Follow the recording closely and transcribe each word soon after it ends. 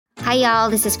Hi, y'all.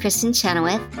 This is Kristen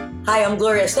Chenoweth. Hi, I'm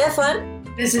Gloria Stefan.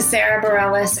 This is Sarah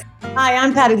Bareilles. Hi,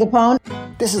 I'm Patty Lapone.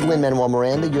 This is Lin-Manuel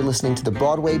Miranda. You're listening to the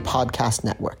Broadway Podcast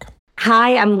Network.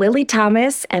 Hi, I'm Lili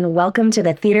Thomas, and welcome to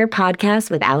the Theater Podcast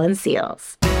with Alan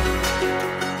Seals.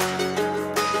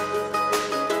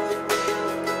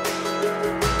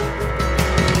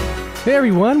 Hey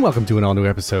everyone, welcome to an all-new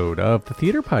episode of the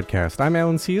Theater Podcast. I'm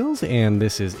Alan Seals, and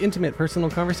this is intimate personal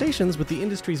conversations with the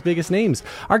industry's biggest names.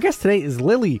 Our guest today is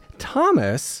Lili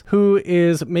Thomas, who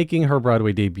is making her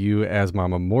Broadway debut as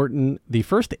Mama Morton, the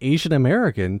first Asian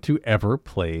American to ever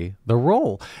play the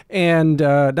role. And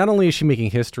not only is she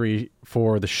making history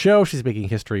for the show, she's making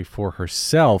history for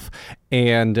herself.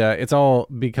 And it's all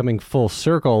becoming full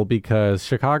circle because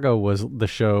Chicago was the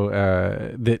show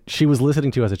that she was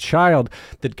listening to as a child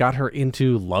that got her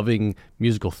into loving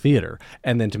musical theater.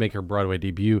 And then to make her Broadway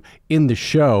debut in the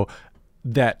show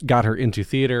that got her into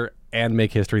theater and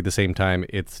make history at the same time.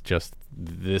 It's just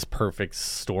this perfect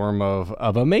storm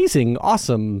of amazing,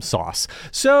 awesome sauce.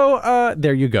 So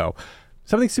there you go.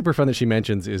 Something super fun that she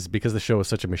mentions is because the show is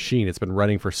such a machine, it's been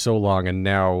running for so long, and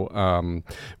now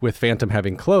with Phantom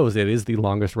having closed, it is the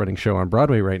longest running show on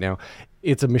Broadway right now.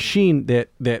 It's a machine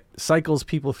that cycles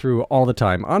people through all the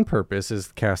time on purpose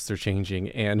as casts are changing.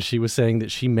 And she was saying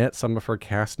that she met some of her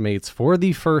castmates for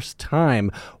the first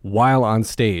time while on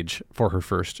stage for her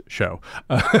first show.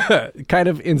 Kind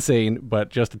of insane, but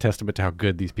just a testament to how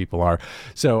good these people are.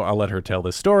 So I'll let her tell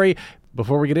this story.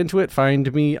 Before we get into it,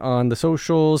 find me on the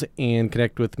socials and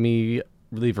connect with me.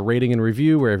 Leave a rating and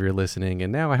review wherever you're listening.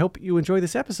 And now I hope you enjoy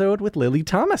this episode with Lili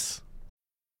Thomas.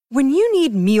 When you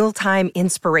need mealtime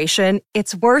inspiration,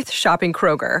 it's worth shopping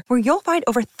Kroger, where you'll find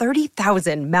over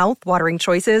 30,000 mouth-watering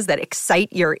choices that excite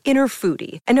your inner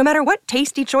foodie. And no matter what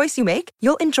tasty choice you make,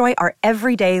 you'll enjoy our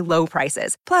everyday low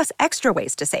prices, plus extra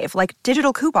ways to save, like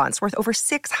digital coupons worth over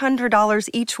 $600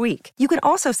 each week. You can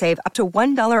also save up to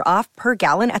 $1 off per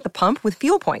gallon at the pump with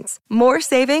fuel points. More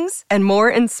savings and more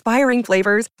inspiring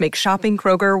flavors make shopping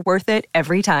Kroger worth it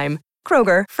every time.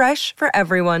 Kroger, fresh for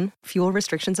everyone. Fuel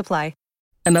restrictions apply.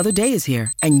 Another day is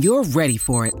here, and you're ready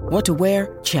for it. What to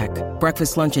wear? Check.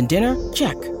 Breakfast, lunch, and dinner?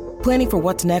 Check. Planning for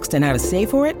what's next and how to save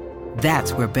for it?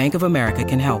 That's where Bank of America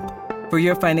can help. For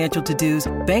your financial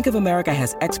to-dos, Bank of America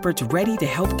has experts ready to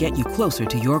help get you closer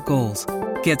to your goals.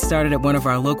 Get started at one of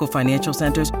our local financial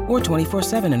centers or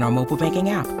 24/7 in our mobile banking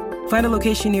app. Find a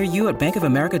location near you at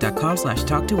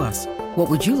bankofamerica.com/talktous. What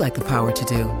would you like the power to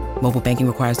do? Mobile banking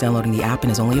requires downloading the app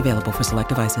and is only available for select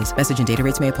devices. Message and data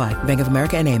rates may apply. Bank of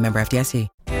America N.A., member FDIC.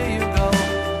 Here you go.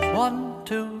 1,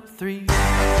 2, 3.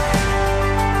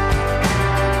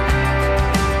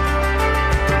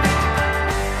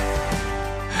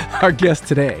 Our guest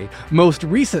today, most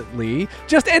recently,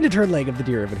 just ended her leg of the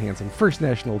Dear Evan Hansen First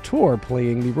National Tour,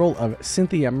 playing the role of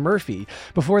Cynthia Murphy.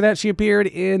 Before that, she appeared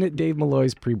in Dave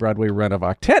Malloy's pre-Broadway run of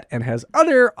Octet and has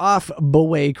other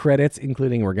off-Broadway credits,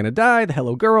 including We're Gonna Die, The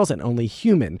Hello Girls, and Only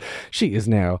Human. She is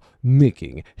now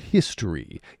making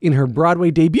history in her Broadway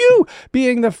debut,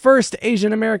 being the first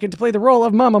Asian American to play the role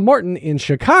of Mama Morton in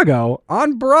Chicago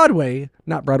on Broadway.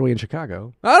 Not Broadway in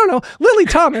Chicago. I don't know. Lili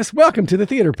Thomas, welcome to the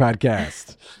Theater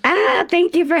Podcast.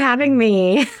 Thank you for having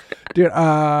me. Dude,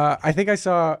 I think I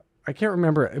can't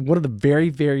remember, one of the very,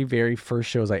 very, very first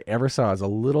shows I ever saw as a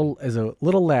little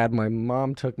lad. My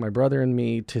mom took my brother and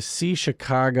me to see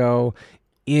Chicago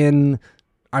in,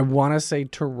 I want to say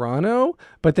Toronto,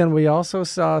 but then we also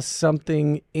saw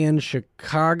something in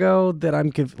Chicago that I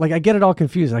get it all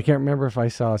confused. I can't remember if I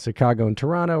saw Chicago in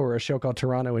Toronto or a show called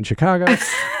Toronto in Chicago.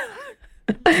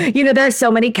 You know, there are so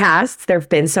many casts. There have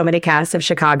been so many casts of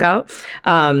Chicago.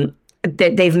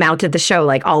 They've mounted the show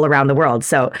like all around the world.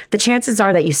 So the chances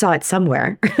are that you saw it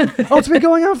somewhere. Oh, it's been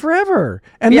going on forever.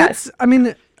 And yes.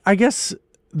 I guess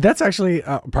that's actually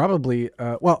probably,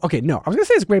 well, okay, no, I was going to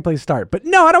say it's a great place to start, but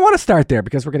no, I don't want to start there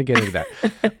because we're going to get into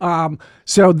that.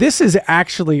 So this is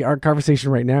actually, our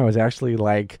conversation right now is actually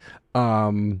like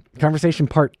conversation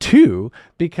part 2,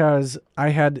 because I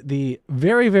had the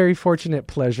very, very fortunate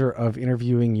pleasure of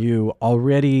interviewing you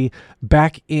already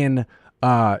back in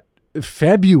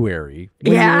February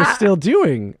when you were still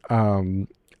doing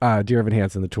Dear Evan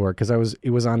Hansen the tour, because it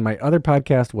was on my other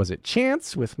podcast, Was It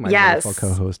Chance, with my wonderful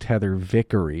co-host Heather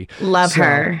Vickery. Love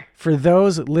her. For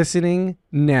those listening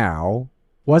now,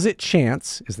 Was It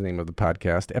Chance is the name of the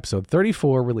podcast, episode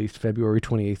 34, released February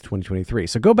 28th, 2023.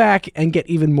 So go back and get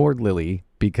even more Lili,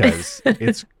 because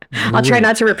it's I'll try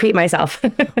not to repeat myself.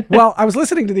 Well, I was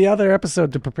listening to the other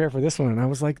episode to prepare for this one, and I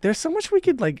was like, there's so much we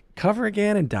could like cover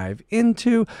again and dive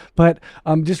into. But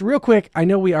just real quick, I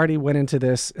know we already went into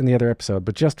this in the other episode,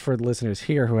 but just for the listeners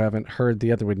here who haven't heard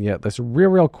the other one yet, let's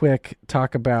real quick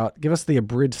give us the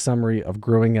abridged summary of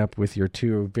growing up with your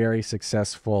two very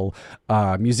successful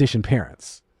musician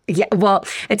parents. Yeah, well,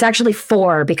 it's actually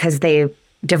 4 because they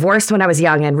divorced when I was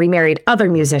young and remarried other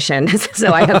musicians.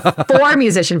 So I have 4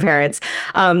 musician parents.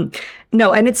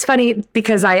 No, and it's funny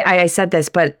because I said this,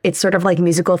 but it's sort of like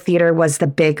musical theater was the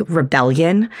big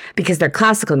rebellion because they're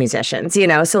classical musicians, you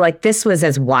know? So like this was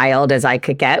as wild as I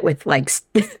could get with like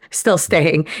still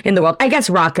staying in the world. I guess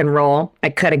rock and roll, I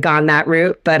could have gone that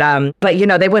route, but you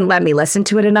know, they wouldn't let me listen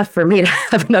to it enough for me to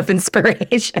have enough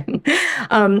inspiration.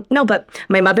 No, but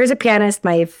my mother's a pianist.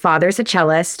 My father's a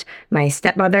cellist. My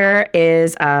stepmother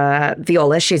is a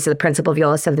violist. She's the principal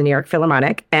violist of the New York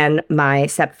Philharmonic. And my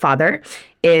stepfather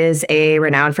is a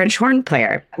renowned French horn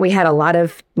player. We had a lot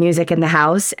of music in the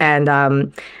house,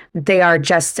 and they are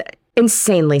just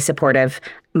insanely supportive.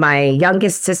 My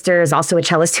youngest sister is also a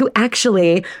cellist who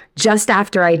actually, just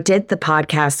after I did the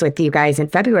podcast with you guys in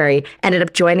February, ended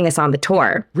up joining us on the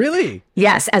tour. Really?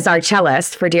 Yes, as our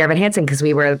cellist for Dear Evan Hansen, because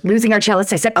we were losing our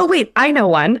cellist. I said, oh, wait, I know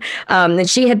one. And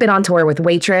she had been on tour with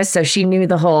Waitress, so she knew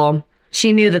the whole...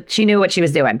 She knew what she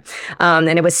was doing. And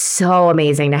it was so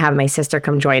amazing to have my sister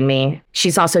come join me.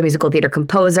 She's also a musical theater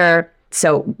composer.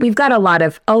 So we've got a lot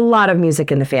of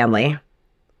music in the family.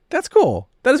 That's cool.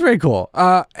 That is very cool.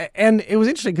 And it was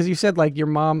interesting because you said like your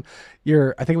mom,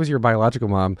 I think it was your biological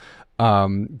mom,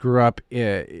 grew up,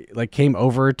 like came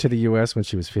over to the U.S. when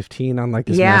she was 15 on like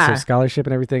this massive scholarship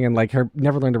and everything. And like her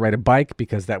never learned to ride a bike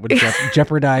because that would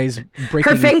jeopardize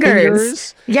breaking her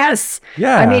fingers. Yes.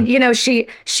 Yeah. I mean, you know, she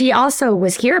also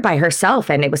was here by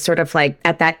herself. And it was sort of like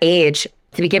at that age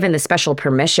to be given the special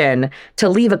permission to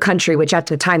leave a country, which at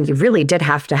the time you really did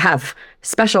have to have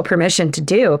special permission to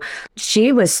do.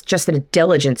 She was just a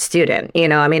diligent student. You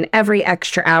know, I mean, every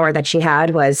extra hour that she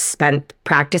had was spent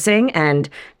practicing, and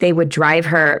they would drive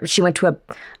her. She went to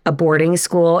a boarding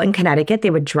school in Connecticut. They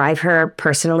would drive her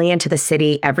personally into the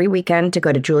city every weekend to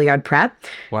go to Juilliard Prep.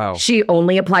 Wow. She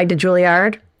only applied to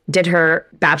Juilliard, did her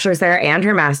bachelor's there and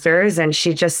her master's, and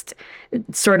she just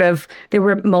sort of, there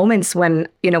were moments when,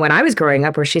 you know, when I was growing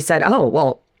up where she said, oh,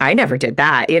 well, I never did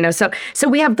that, you know? So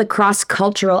we have the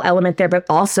cross-cultural element there, but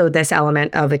also this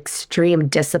element of extreme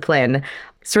discipline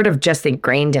sort of just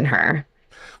ingrained in her.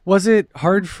 Was it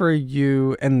hard for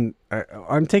you, and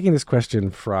I'm taking this question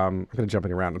from, I'm going to jump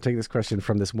around. I'm taking this question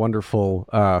from this wonderful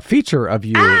feature of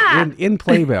you in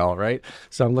Playbill, right?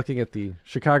 So I'm looking at the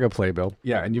Chicago Playbill.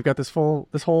 Yeah, and you've got this whole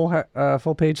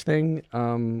full page thing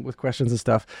with questions and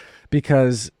stuff,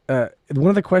 because one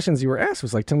of the questions you were asked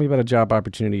was like, tell me about a job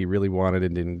opportunity you really wanted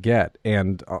and didn't get.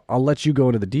 And I'll let you go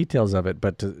into the details of it,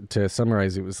 but to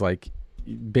summarize, it was like,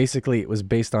 basically it was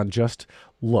based on just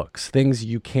looks, things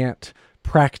you can't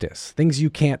practice, things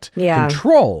you can't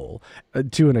control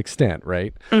to an extent,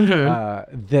 right?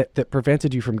 Mm-hmm. That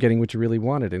prevented you from getting what you really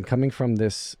wanted. And coming from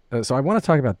this, so I want to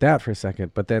talk about that for a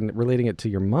second, but then relating it to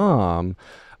your mom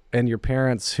and your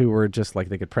parents who were just like,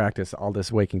 they could practice all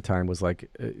this waking time, was like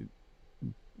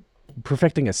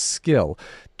perfecting a skill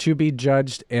to be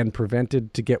judged and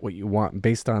prevented to get what you want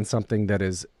based on something that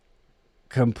is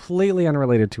completely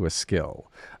unrelated to a skill.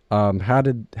 How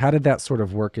did that sort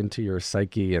of work into your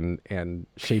psyche and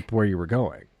shape where you were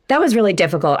going? That was really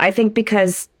difficult. I think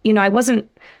because, you know, I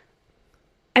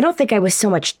don't think I was so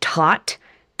much taught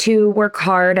to work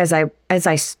hard as I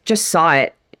just saw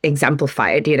it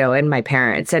exemplified, you know, in my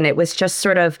parents. And it was just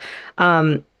sort of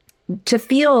to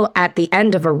feel at the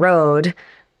end of a road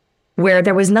where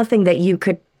there was nothing that you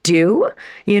could do,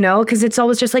 you know, because it's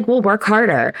always just like, well, work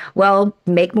harder, well,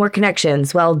 make more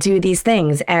connections, well, do these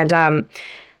things. And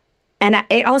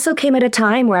it also came at a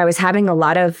time where I was having a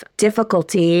lot of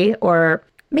difficulty, or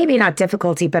maybe not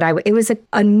difficulty, but it was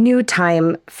a new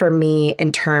time for me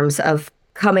in terms of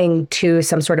coming to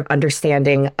some sort of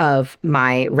understanding of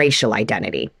my racial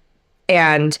identity.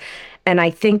 And I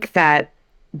think that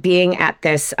being at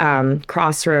this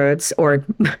crossroads, or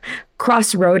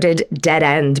crossroaded dead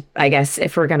end, I guess,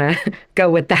 if we're going to go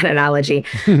with that analogy,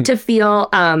 to feel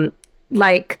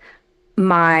like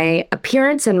my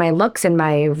appearance and my looks and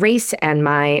my race and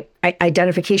my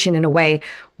identification in a way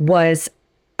was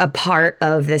a part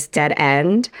of this dead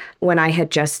end, when I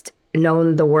had just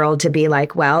known the world to be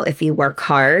like, well, if you work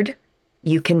hard,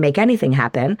 you can make anything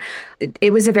happen.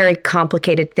 It was a very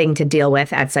complicated thing to deal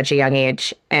with at such a young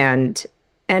age, and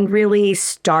really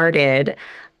started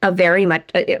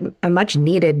a much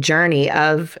needed journey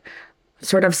of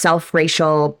sort of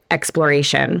self-racial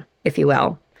exploration, if you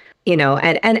will.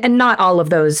 and not all of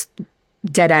those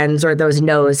dead ends or those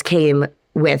no's came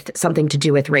with something to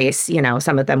do with race.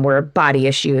 Some of them were body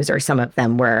issues, or some of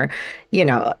them were,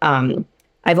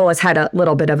 I've always had a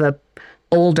little bit of a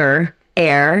older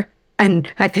air,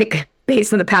 and I think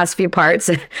based on the past few parts,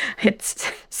 it's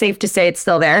safe to say it's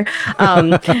still there.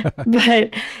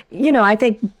 But I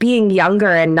think being younger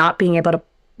and not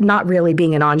really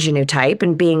being an ingenue type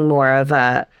and being more of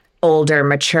a older,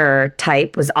 mature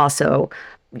type was also,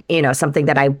 something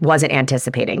that I wasn't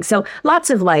anticipating. So lots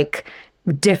of like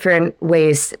different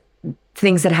ways,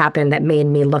 things that happened that made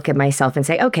me look at myself and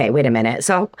say, okay, wait a minute.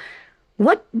 So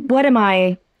what am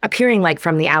I appearing like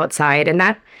from the outside? And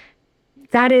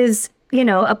that is,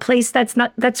 a place that's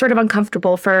sort of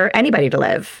uncomfortable for anybody to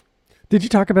live. Did you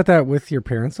talk about that with your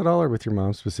parents at all, or with your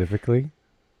mom specifically?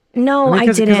 No, I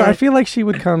didn't. Because I feel like she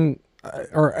would come,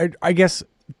 I guess,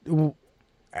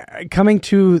 coming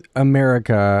to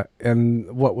America,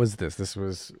 and what was this? This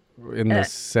was in the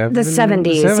 70s? The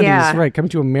 70s, yeah. Right, coming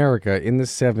to America in the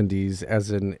 70s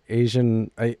as an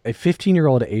Asian, a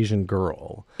 15-year-old Asian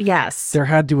girl. Yes. There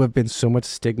had to have been so much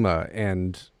stigma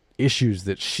and issues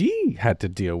that she had to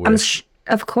deal with.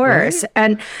 Of course. Right?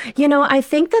 And, I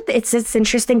think that it's this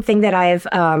interesting thing that I've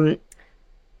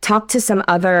talked to some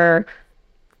other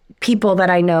people that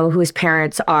I know whose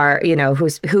parents are,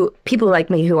 who people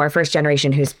like me who are first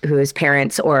generation, whose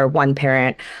parents or one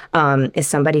parent is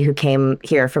somebody who came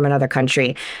here from another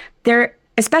country. There,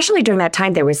 especially during that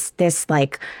time, there was this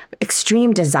like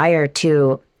extreme desire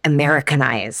to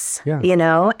Americanize,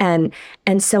 and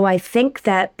so I think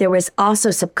that there was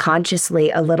also subconsciously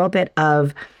a little bit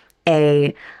of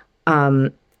a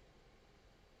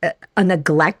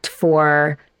neglect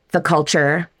for the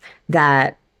culture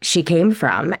that she came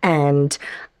from. And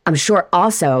I'm sure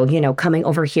also, coming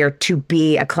over here to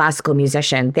be a classical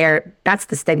musician, that's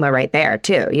the stigma right there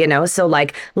too, so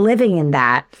like living in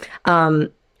that,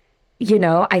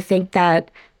 I think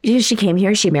that she came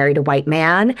here, she married a white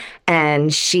man,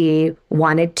 and she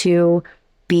wanted to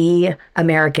be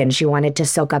American. She wanted to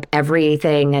soak up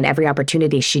everything and every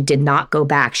opportunity. She did not go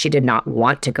back. She did not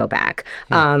want to go back.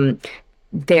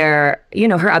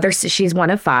 She's one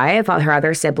of 5. Her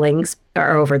other siblings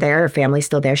are over there. Her family's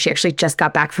still there. She actually just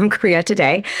got back from Korea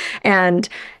today. And,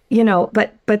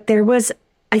 but there was,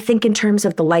 I think in terms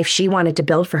of the life she wanted to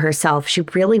build for herself, she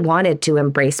really wanted to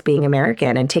embrace being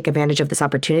American and take advantage of this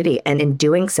opportunity. And in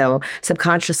doing so,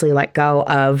 subconsciously let go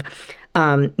of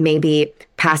maybe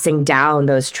passing down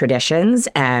those traditions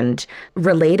and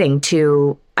relating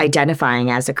to identifying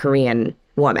as a Korean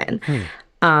woman.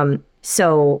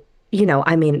 So,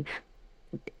 I mean,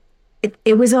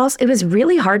 it was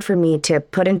really hard for me to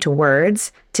put into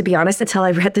words, to be honest, until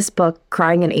I read this book,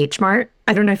 Crying in H Mart.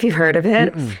 I don't know if you've heard of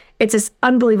it. It's this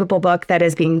unbelievable book that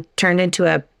is being turned into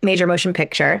a major motion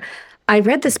picture. I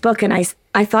read this book and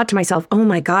I thought to myself, oh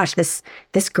my gosh, this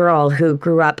girl who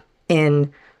grew up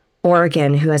in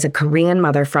Oregon, who has a Korean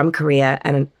mother from Korea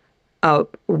and a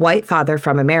white father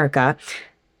from America,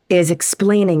 is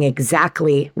explaining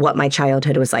exactly what my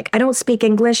childhood was like. I don't speak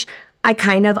English. I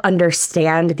kind of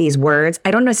understand these words. I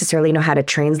don't necessarily know how to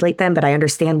translate them, but I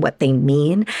understand what they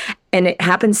mean. And it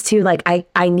happens to like,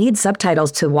 I need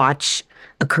subtitles to watch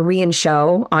a Korean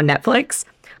show on Netflix,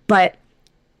 but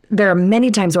there are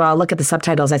many times where I'll look at the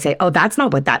subtitles, I say, oh, that's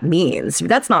not what that means.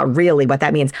 That's not really what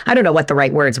that means. I don't know what the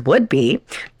right words would be,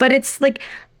 but it's like,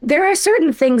 there are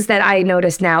certain things that I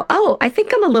notice now, oh, I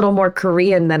think I'm a little more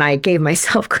Korean than I gave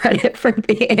myself credit for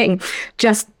being,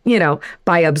 just,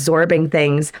 by absorbing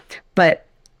things. But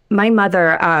my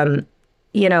mother,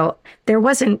 there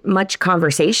wasn't much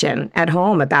conversation at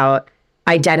home about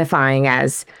identifying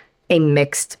as a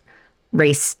mixed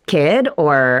race kid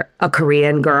or a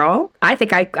Korean girl. I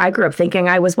think I grew up thinking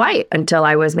I was white until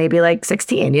I was maybe like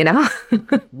 16,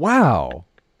 Wow.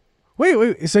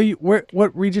 Wait. So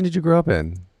what region did you grow up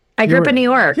in? I grew up in New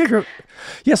York.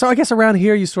 Yeah, so I guess around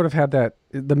here you sort of had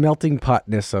the melting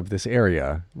potness of this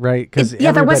area, right?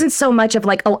 There wasn't so much of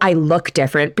like, oh, I look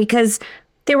different, because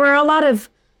there were a lot of,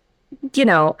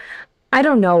 I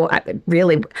don't know,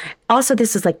 really. Also,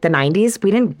 this is like the 90s.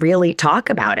 We didn't really talk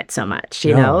about it so much,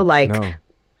 No.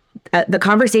 The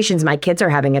conversations my kids are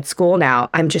having at school now,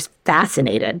 I'm just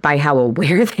fascinated by how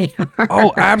aware they are.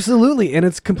 Oh, absolutely. And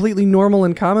it's completely normal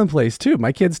and commonplace too.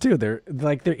 My kids too. They're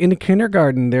in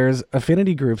kindergarten. There's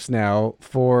affinity groups now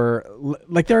for,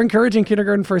 like, they're encouraging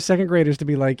kindergarten first, second graders to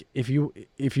be like, if you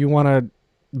want to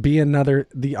be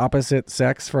the opposite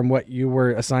sex from what you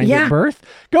were assigned at birth,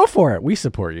 go for it. We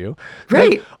support you.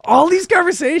 Right. Like, all these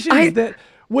conversations that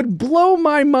would blow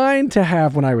my mind to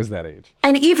have when I was that age.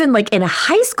 And even like in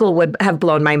high school would have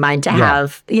blown my mind to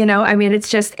have, I mean,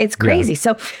 it's crazy.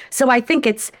 So I think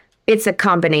it's a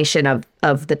combination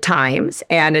of the times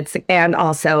and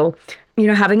also,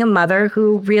 having a mother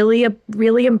who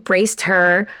really embraced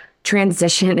her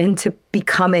transition into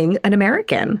becoming an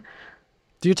American.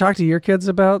 Do you talk to your kids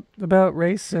about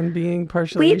race and being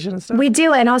partially Asian and stuff? We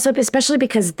do, and also especially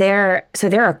because they're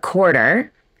a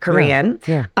quarter Korean.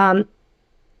 Yeah.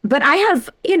 But I have,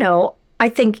 I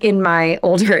think in my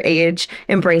older age,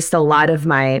 embraced a lot of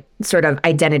my sort of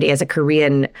identity as a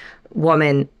Korean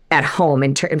woman at home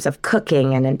in terms of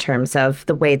cooking and in terms of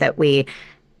the way that we,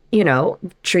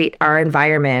 treat our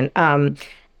environment.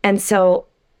 And so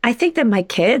I think that my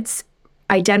kids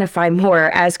identify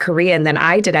more as Korean than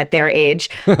I did at their age.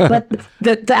 But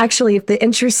the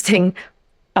interesting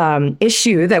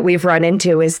issue that we've run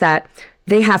into is that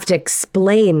they have to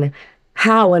explain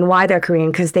how and why they're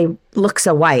Korean because they look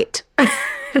so white.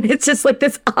 It's just like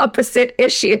this opposite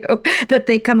issue that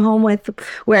they come home with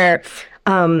where,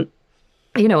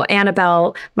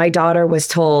 Annabelle, my daughter, was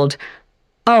told,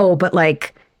 oh, but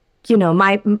like,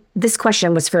 this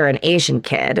question was for an Asian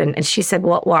kid. And she said,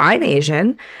 well, I'm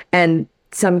Asian. And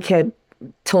some kid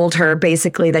told her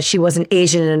basically that she wasn't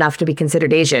Asian enough to be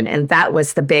considered Asian. And that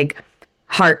was the big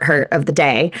heart hurt of the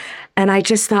day. And I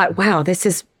just thought, wow, this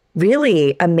is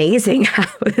really amazing how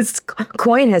this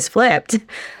coin has flipped.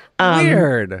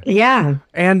 Weird. Yeah.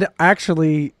 And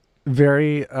actually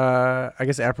very, I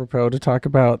guess, apropos to talk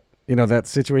about, that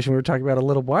situation we were talking about a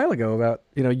little while ago about,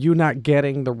 you not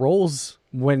getting the roles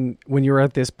when you're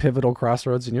at this pivotal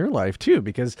crossroads in your life too,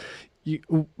 because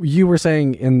you were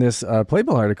saying in this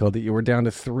Playbill article that you were down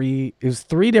to three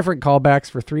different callbacks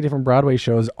for 3 different Broadway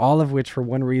shows, all of which for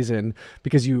one reason,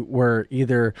 because you were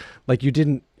either like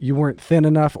you weren't thin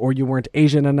enough, or you weren't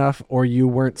Asian enough, or you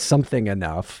weren't something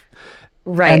enough.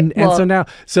 Right. And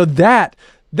so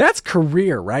that's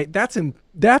career, right?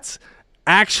 That's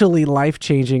actually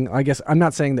life-changing. I guess I'm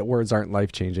not saying that words aren't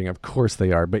life-changing. Of course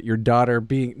they are. But your daughter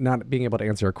not being able to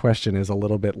answer a question is a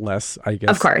little bit less, I guess.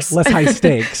 Of course. Less high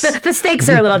stakes. The stakes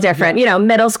are a little different.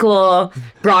 Middle school,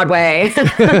 Broadway.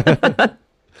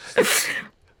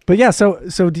 But yeah,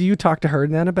 so do you talk to her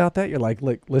then about that? You're like,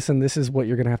 look, listen, this is what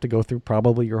you're going to have to go through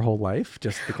probably your whole life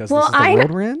just because this is the world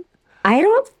we're in? I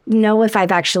don't know if I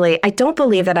don't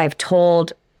believe that I've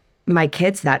told my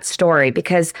kids that story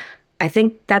because I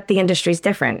think that the industry's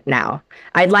different now.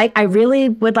 I really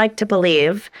would like to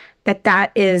believe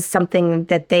that is something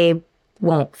that they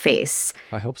won't face.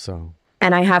 I hope so.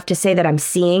 And I have to say that I'm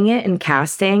seeing it in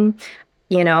casting.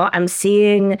 I'm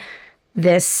seeing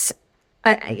this,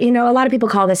 a lot of people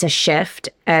call this a shift.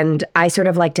 And I sort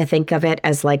of like to think of it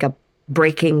as like a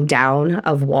breaking down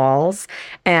of walls.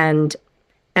 And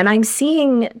I'm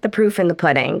seeing the proof in the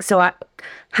pudding. So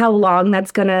how long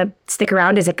that's going to stick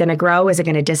around? Is it going to grow? Is it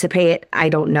going to dissipate? I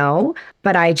don't know.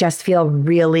 But I just feel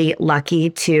really lucky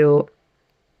to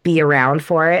be around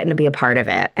for it and to be a part of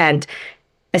it. And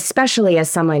especially as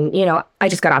someone, I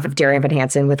just got off of Dear Evan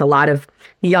Hansen with a lot of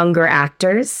younger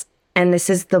actors. And this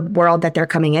is the world that they're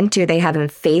coming into. They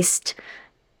haven't faced,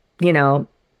 the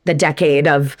decade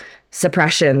of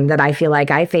suppression that I feel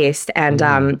like I faced.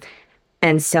 And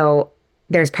so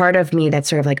there's part of me that's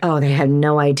sort of like, oh, they had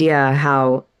no idea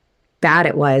how bad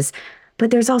it was. But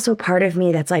there's also part of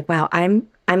me that's like, wow,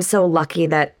 I'm so lucky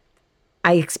that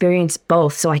I experienced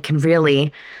both so I can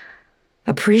really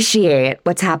appreciate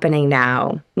what's happening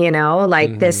now.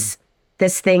 This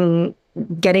thing,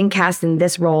 getting cast in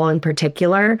this role in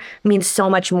particular means so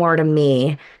much more to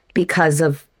me because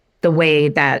of the way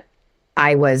that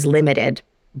I was limited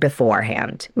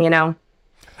beforehand, I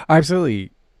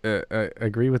absolutely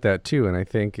agree with that too. And I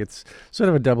think it's sort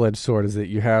of a double-edged sword is that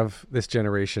you have this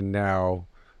generation now,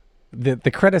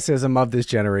 the criticism of this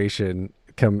generation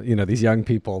come, these young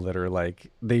people that are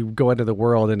like, they go into the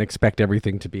world and expect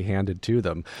everything to be handed to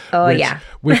them.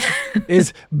 Which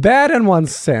is bad in one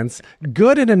sense,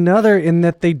 good in another, in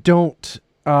that they don't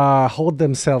hold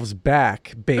themselves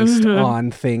back based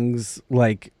on things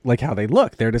like how they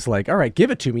look. They're just like, all right, give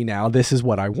it to me now. This is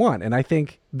what I want. And I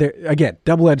think again,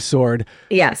 double-edged sword.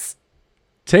 Yes.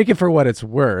 Take it for what it's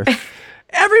worth.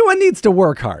 Everyone needs to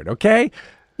work hard. Okay.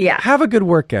 Yeah. Have a good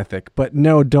work ethic, but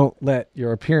no, don't let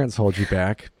your appearance hold you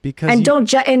back don't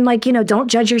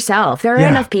judge yourself. There are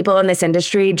enough people in this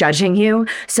industry judging you.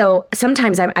 So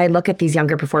sometimes I look at these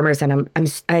younger performers and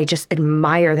I just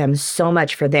admire them so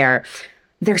much for their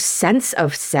sense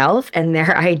of self and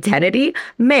their identity.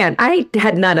 Man, I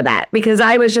had none of that because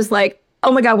I was just like,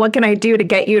 oh my God, what can I do to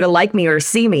get you to like me or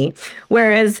see me?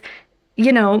 Whereas,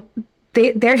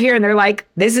 they're here and they're like,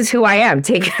 this is who I am.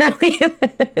 Take it or leave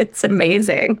it. It's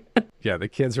amazing. Yeah, the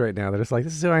kids right now, they're just like,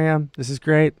 this is who I am. This is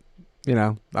great. You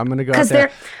know, I'm going to go out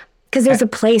there. Because there's a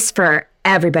place for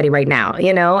everybody right now,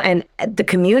 you know, and the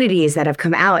communities that have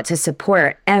come out to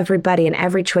support everybody and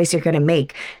every choice you're going to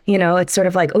make, you know, it's sort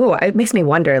of like, oh, it makes me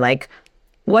wonder, like,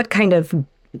 what kind of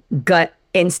gut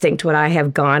instinct would I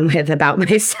have gone with about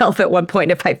myself at one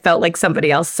point if I felt like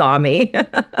somebody else saw me?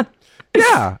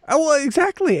 Yeah, well,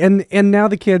 exactly. And now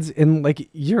the kids, and like,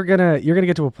 you're gonna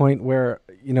get to a point where,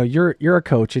 you know, you're a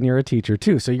coach and you're a teacher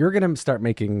too. So you're gonna start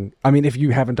making, I mean, if you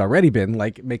haven't already been,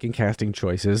 like, making casting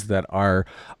choices that are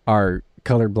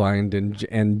colorblind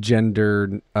and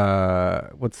gender,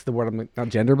 what's the word? Not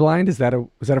gender blind. Is that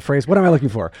a phrase? What am I looking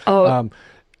for?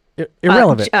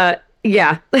 Irrelevant.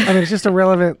 Yeah. I mean, it's just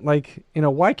irrelevant. Like, you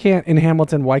know, why can't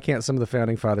some of the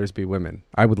founding fathers be women?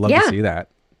 I would love to see that.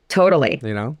 Totally.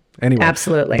 You know? Anyway.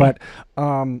 Absolutely. But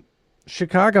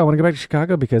Chicago, I want to go back to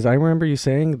Chicago because I remember you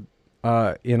saying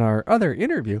in our other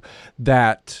interview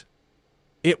that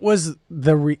it was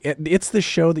it's the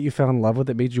show that you fell in love with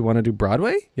that made you want to do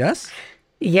Broadway? Yes?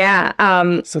 Yeah.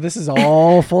 So this is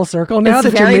all full circle now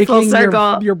that you're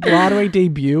making your Broadway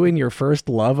debut in your first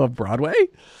love of Broadway?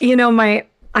 You know,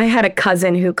 I had a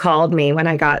cousin who called me when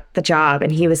I got the job,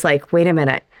 and he was like, wait a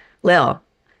minute, Lil,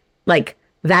 like,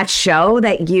 that show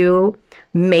that you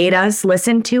made us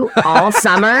listen to all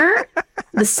summer,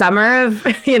 the summer of,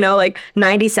 you know, like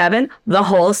 97, the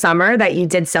whole summer that you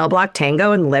did Cell Block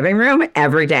Tango in the living room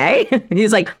every day. And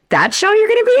he's like, that show you're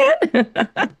going to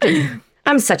be in?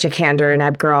 I'm such a Candor and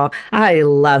Ebb girl. I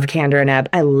love Candor and Ebb.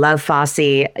 I love Fosse.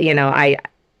 You know,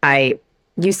 I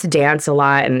used to dance a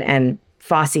lot, and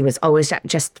Fosse was always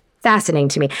just fascinating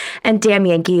to me. And Damn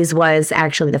Yankees was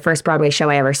actually the first Broadway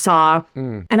show I ever saw.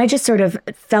 And I just sort of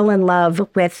fell in love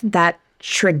with that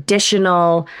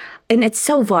traditional, and it's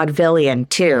so vaudevillian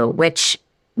too, which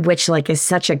like is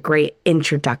such a great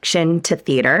introduction to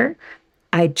theater.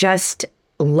 I just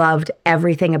loved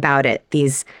everything about it.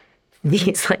 These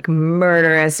like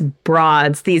murderous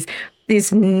broads, these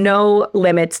no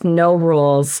limits, no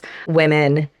rules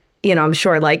women. You know, I'm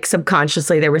sure like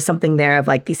subconsciously there was something there of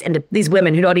like these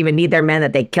women who don't even need their men,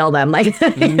 that they kill them. Like,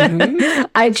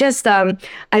 I just,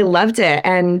 I loved it.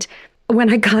 And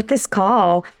when I got this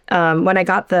call, when I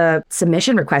got the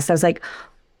submission request, I was like,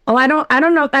 oh, I don't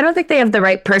know. I don't think they have the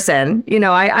right person. You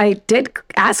know, I did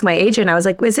ask my agent, I was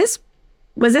like, was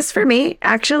this for me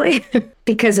actually?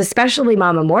 Because especially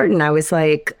Mama Morton, I was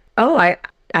like, oh,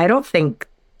 I don't think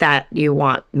that you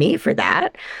want me for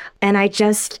that. And I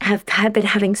just have been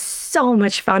having so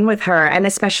much fun with her. And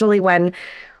especially when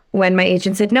my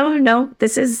agent said, no,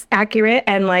 this is accurate.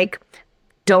 And like,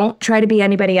 don't try to be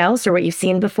anybody else or what you've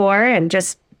seen before. And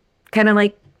just kind of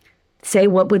like say,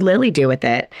 what would Lili do with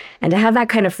it? And to have that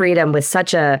kind of freedom with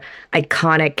such a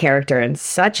iconic character and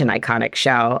such an iconic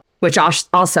show, which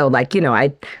also like, you know,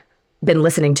 I'd been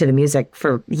listening to the music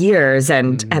for years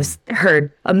and have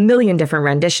heard a million different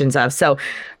renditions of. So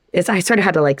I sort of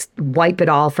had to like wipe it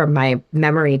all from my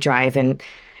memory drive and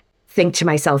think to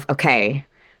myself, okay,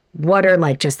 what are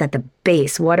like just at the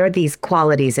base, what are these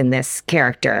qualities in this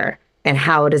character and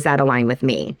how does that align with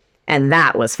me? And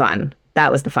that was fun.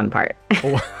 That was the fun part.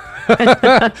 Hang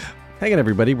on,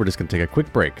 everybody. We're just going to take a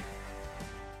quick break.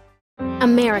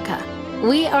 America.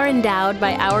 We are endowed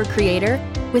by our Creator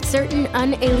with certain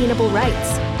unalienable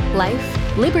rights: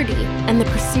 life, liberty, and the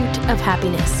pursuit of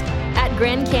happiness. At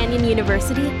Grand Canyon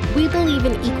University, we believe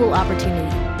in equal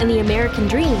opportunity, and the American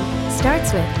dream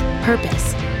starts with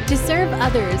purpose. To serve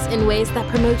others in ways that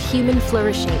promote human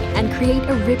flourishing and create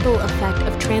a ripple effect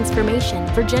of transformation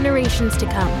for generations to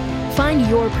come. Find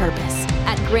your purpose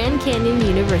at Grand Canyon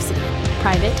University.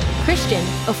 Private, Christian,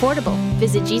 affordable.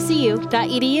 Visit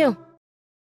gcu.edu.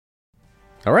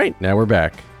 All right, now we're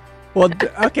back. Well,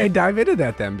 okay, dive into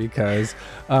that then, because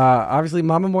obviously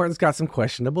Mama Morton's got some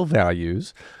questionable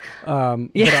values.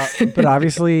 But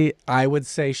obviously I would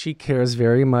say she cares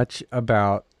very much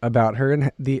about her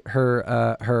and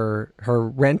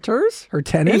her renters, her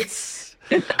tenants.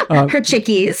 Her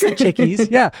chickies. Chickies,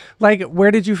 yeah. Like,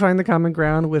 where did you find the common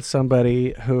ground with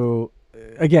somebody who,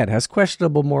 again, has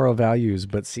questionable moral values,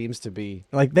 but seems to be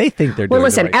like they think they're doing well,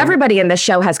 listen, the right everybody in this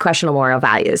show has questionable moral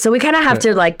values. So we kind of have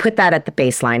to like put that at the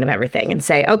baseline of everything and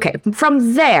say, okay,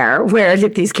 from there, where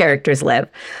did these characters live?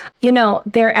 You know,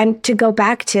 and to go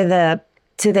back to the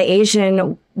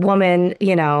Asian woman,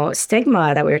 you know,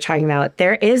 stigma that we were talking about,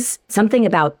 there is something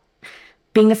about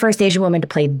being the first Asian woman to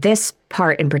play this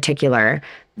part in particular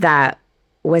that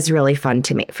was really fun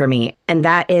for me. And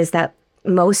that is that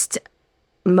most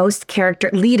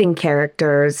leading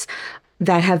characters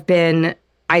that have been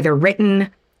either written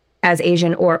as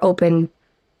Asian or open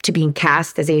to being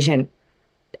cast as Asian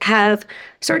have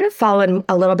sort of fallen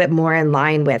a little bit more in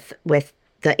line with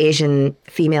the Asian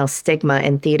female stigma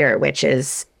in theater, which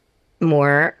is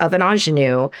more of an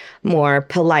ingenue, more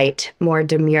polite, more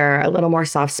demure, a little more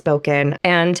soft-spoken.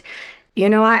 And, you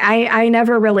know, I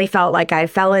never really felt like I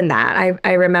fell in that.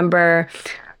 I remember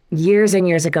years and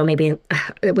years ago, maybe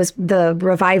it was the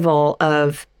revival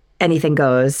of Anything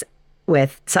Goes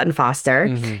with Sutton Foster.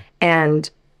 Mm-hmm. And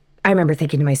I remember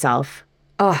thinking to myself,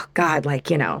 oh, God, like,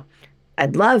 you know,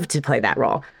 I'd love to play that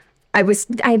role. I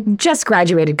just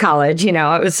graduated college, you know,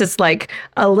 I was just like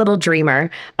a little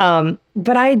dreamer.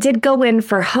 But I did go in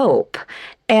for Hope.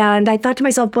 And I thought to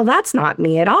myself, well, that's not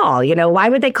me at all. You know, why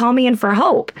would they call me in for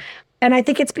Hope? And I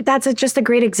think that's just a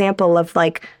great example of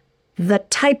like the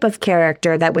type of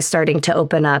character that was starting to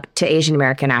open up to Asian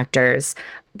American actors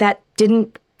that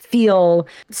didn't feel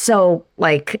so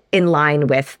like in line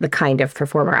with the kind of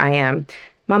performer I am.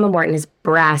 Mama Morton is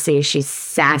brassy. She's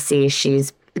sassy.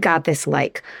 She's got this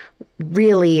like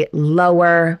really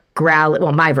lower growly,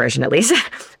 well, my version at least,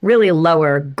 really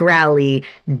lower growly,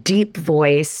 deep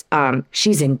voice.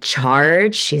 She's in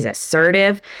charge. She's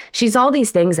assertive. She's all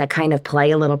these things that kind of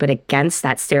play a little bit against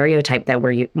that stereotype that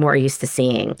we're more used to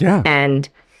seeing. Yeah. And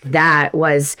that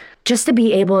was just to be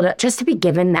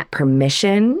given that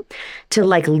permission to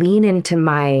like lean into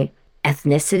my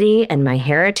ethnicity and my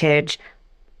heritage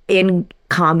in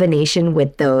combination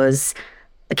with those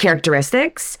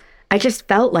characteristics. I just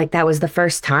felt like that was the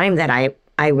first time that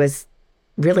I was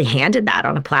really handed that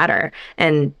on a platter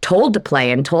and told to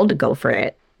play and told to go for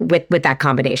it with that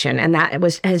combination. And that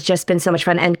has just been so much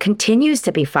fun and continues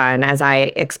to be fun as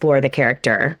I explore the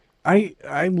character. I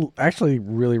actually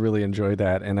really, really enjoy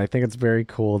that. And I think it's very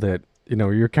cool that, you know,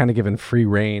 you're kind of given free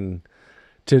rein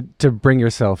to bring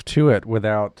yourself to it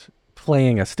without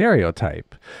playing a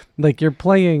stereotype. Like you're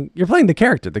playing the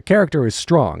character. The character is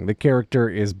strong. The character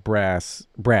is brash.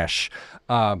 Brass?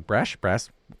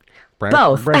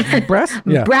 Both. Brass?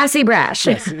 Yeah. Brassy brash.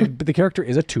 Yes, but the character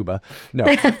is a tuba. No.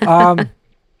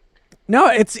 No,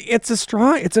 it's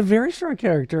a very strong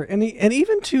character. And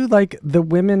even to like the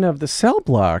women of the cell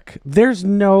block, there's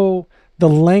no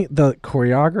the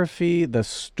choreography, the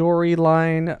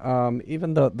storyline,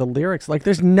 even the lyrics, like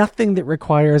there's nothing that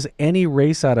requires any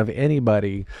race out of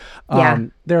anybody.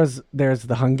 There's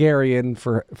the Hungarian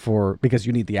for because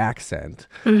you need the accent,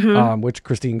 which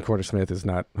Christine Corder-Smith is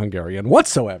not Hungarian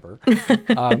whatsoever,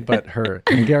 but her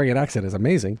Hungarian accent is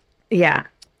amazing. Yeah.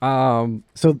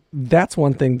 So that's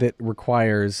one thing that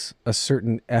requires a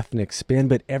certain ethnic spin,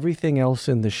 but everything else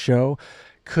in the show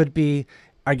could be,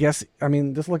 I guess, I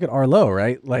mean, just look at Arlo,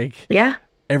 right? Like, yeah,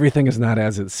 everything is not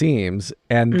as it seems,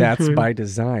 and that's by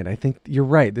design. I think you're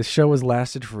right. This show has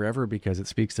lasted forever because it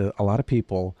speaks to a lot of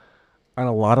people on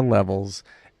a lot of levels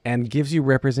and gives you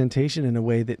representation in a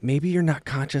way that maybe you're not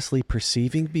consciously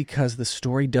perceiving because the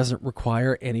story doesn't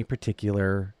require any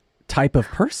particular type of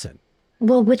person.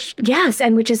 Well, which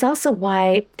is also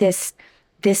why this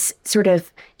sort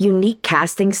of unique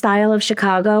casting style of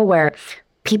Chicago, where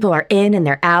people are in and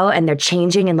they're out and they're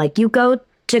changing, and like you go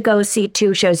see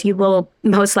two shows, you will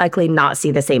most likely not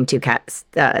see the same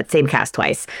same cast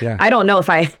twice. Yeah. I don't know if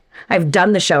I've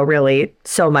done the show really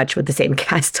so much with the same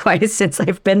cast twice since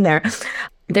I've been there.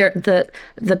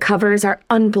 The covers are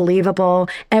unbelievable,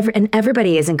 and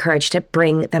everybody is encouraged to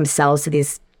bring themselves to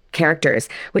these characters,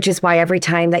 which is why every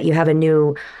time that you have and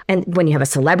when you have a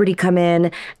celebrity come in,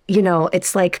 you know,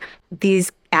 it's like these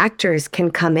actors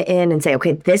can come in and say,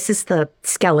 okay, this is the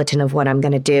skeleton of what I'm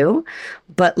going to do.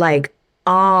 But like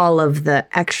all of the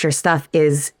extra stuff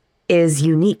is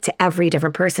unique to every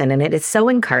different person. And it is so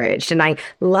encouraged. And I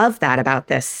love that about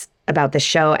this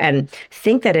show, and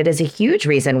think that it is a huge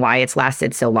reason why it's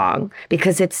lasted so long,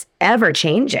 because it's ever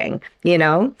changing. You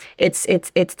know,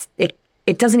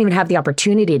 it doesn't even have the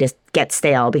opportunity to get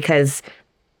stale because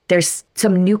there's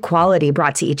some new quality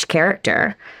brought to each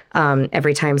character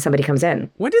every time somebody comes in.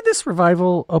 When did this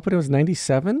revival open? It was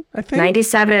 97, I think?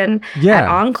 97 at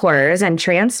Encores and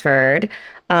transferred.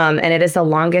 And it is the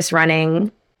longest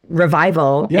running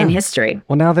revival in history.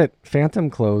 Well, now that Phantom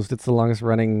closed, it's the longest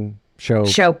running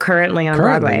show currently on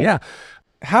Broadway. Yeah.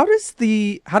 How does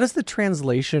the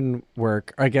translation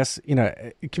work? I guess, you know,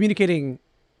 communicating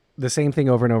the same thing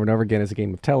over and over and over again is a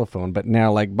game of telephone, but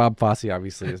now like Bob Fosse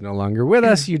obviously is no longer with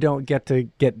us. You don't get to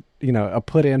get, you know, a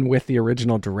put in with the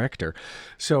original director.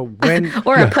 So when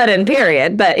or a put in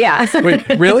period, but yeah. Wait,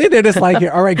 really? They're just like,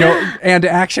 all right, go and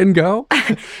action, go.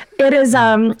 It is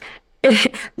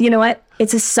you know what?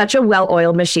 It's such a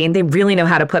well-oiled machine. They really know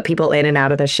how to put people in and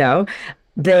out of the show.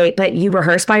 But you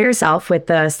rehearse by yourself with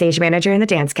the stage manager and the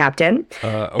dance captain,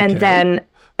 okay. and then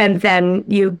And then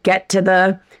you get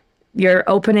to your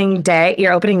opening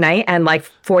night, and like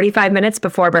 45 minutes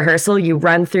before rehearsal, you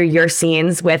run through your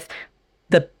scenes with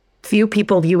the few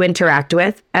people you interact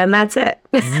with, and that's it.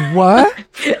 What?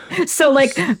 So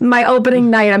like my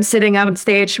opening night, I'm sitting on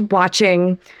stage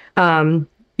watching,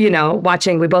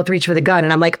 We Both Reach for the Gun,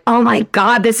 and I'm like, oh my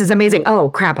God, this is amazing. Oh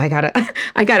crap, I gotta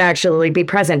actually be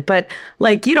present. But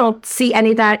like, you don't see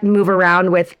any of that move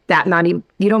around with that amount.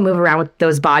 You don't move around with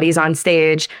those bodies on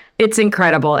stage. It's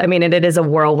incredible. I mean, it is a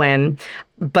whirlwind.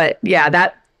 But yeah,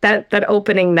 that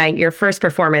opening night, your first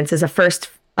performance is a first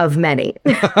of many.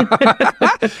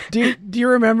 Do you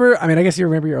remember? I mean, I guess you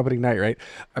remember your opening night, right?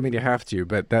 I mean, you have to.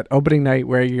 But that opening night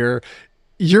where you're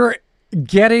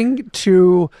getting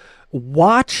to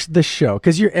watch the show,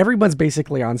 because everyone's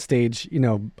basically on stage,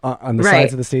 on the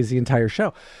sides of the stage the entire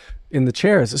show in the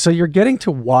chairs. So you're getting to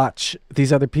watch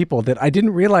these other people that I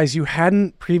didn't realize you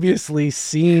hadn't previously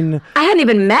seen. I hadn't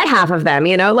even met half of them,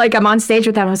 like I'm on stage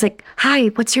with them. I was like, hi,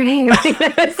 what's your name?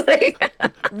 It's like,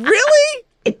 really?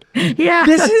 Yeah.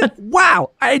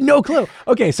 Wow. I had no clue.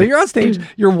 Okay, so you're on stage,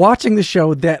 you're watching the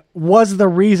show that was the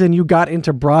reason you got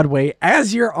into Broadway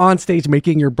as you're on stage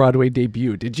making your Broadway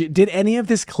debut. Did any of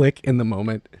this click in the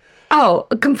moment? Oh,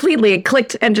 completely. It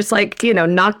clicked and just like,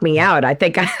 knocked me out. I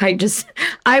think I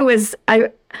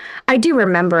do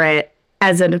remember it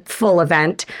as a full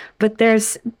event, but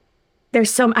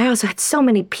I also had so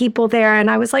many people there,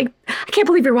 and I was like, I can't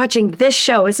believe you're watching this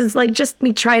show. This is like just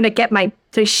me trying to get my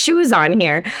shoes on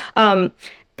here.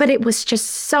 But it was just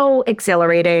so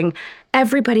exhilarating.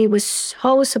 Everybody was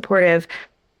so supportive,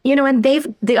 and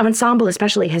the ensemble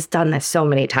especially has done this so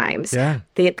many times. Yeah.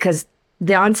 Because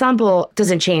the ensemble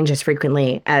doesn't change as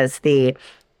frequently as the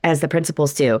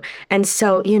principals do. And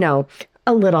so,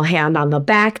 a little hand on the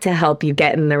back to help you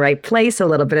get in the right place, a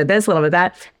little bit of this, a little bit of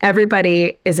that.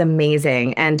 Everybody is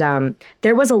amazing. And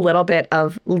there was a little bit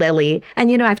of Lili.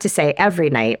 And, I have to say, every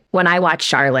night when I watch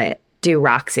Charlotte do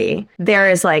Roxy,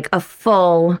 there is like a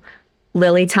full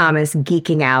Lili Thomas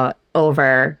geeking out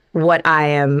over what I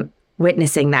am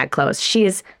witnessing that close. She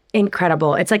is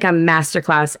incredible. It's like a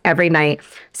masterclass every night.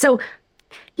 So,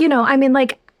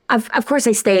 of course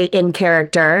I stay in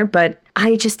character, but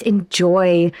I just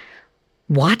enjoy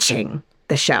watching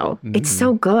the show. It's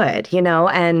so good,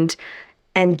 and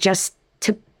just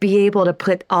to be able to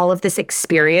put all of this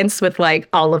experience with like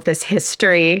all of this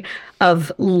history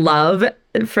of love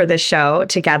for the show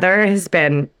together has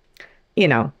been,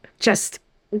 just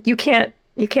you can't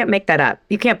make that up.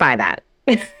 You can't buy that.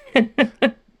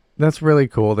 That's really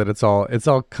cool that it's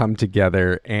all come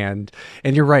together, and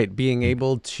you're right, being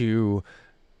able to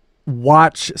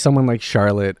watch someone like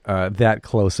Charlotte that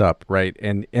close up, right?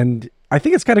 And I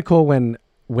think it's kind of cool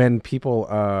when people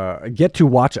get to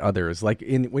watch others, like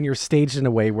when you're staged in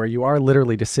a way where you are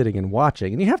literally just sitting and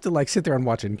watching, and you have to like sit there and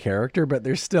watch in character, but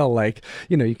there's still like,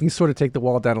 you can sort of take the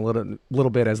wall down a little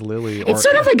bit as Lili. It's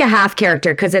sort of like a half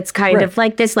character, because it's kind of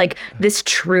like this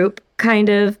troupe kind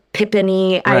of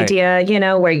Pippin-y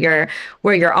idea, where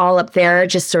you're all up there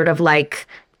just sort of like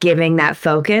giving that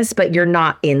focus, but you're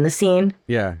not in the scene.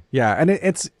 Yeah. And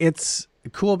it's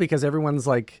cool because everyone's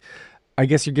like, I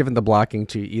guess you're given the blocking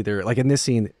to either, like in this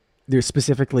scene, there's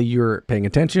specifically you're paying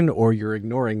attention or you're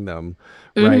ignoring them,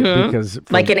 right? Because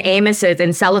like in Amos's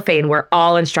and Cellophane, we're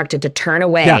all instructed to turn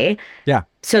away,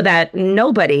 so that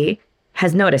nobody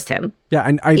has noticed him. Yeah,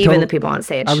 and even the people on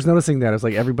stage. I was noticing that. It was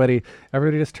like everybody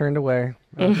just turned away.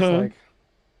 I was just like,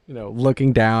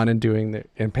 looking down and doing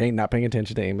not paying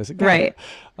attention to Amos. Right.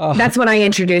 That's when I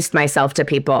introduced myself to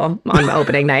people on the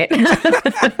opening night.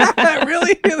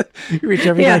 Really? You reach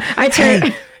over, yeah, I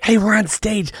turn. Hey, we're on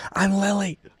stage. I'm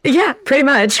Lili. Yeah, pretty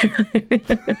much.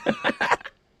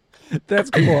 That's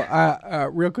cool.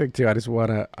 Real quick too,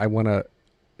 I wanna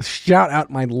shout out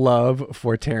my love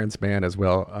for Terrence Mann as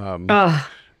well.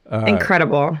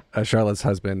 Incredible. Charlotte's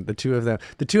husband. The two of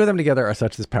them together are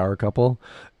such this power couple.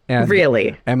 And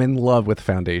really, I'm in love with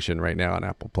Foundation right now on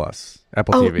Apple TV.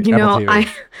 Apple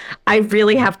TV. I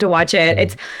really have to watch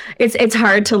it. It's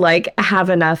hard to like have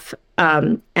enough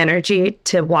energy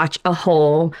to watch a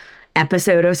whole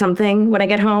episode of something when I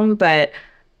get home, but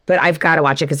I've got to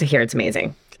watch it because I hear it's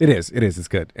amazing. It is. It's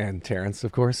good. And Terrence,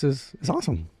 of course, is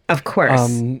awesome. Of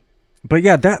course. But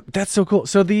yeah, that's so cool.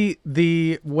 So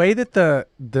the way that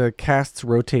the casts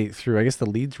rotate through, I guess the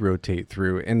leads rotate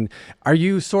through, and are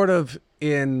you sort of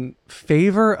in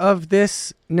favor of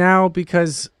this now?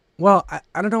 Because, well,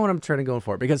 I don't know what I'm trying to go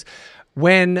for, because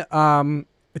when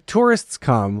tourists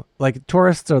come, like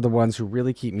tourists are the ones who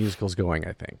really keep musicals going,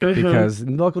 I think, because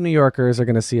local New Yorkers are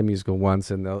going to see a musical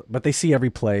once, but they see every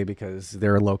play because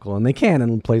they're local and they can,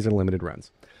 and plays are limited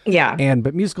runs. Yeah.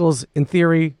 But musicals, in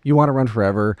theory, you want to run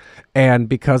forever. And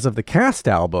because of the cast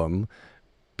album,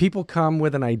 people come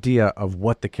with an idea of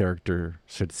what the character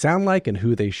should sound like and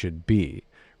who they should be,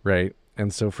 right?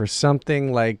 And so for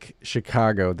something like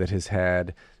Chicago that has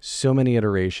had so many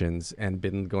iterations and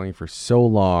been going for so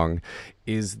long,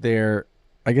 is there,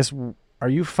 I guess, are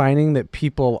you finding that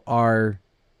people are,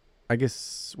 I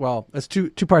guess, well, that's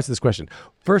two parts of this question.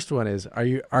 First one is,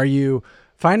 are you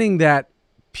finding that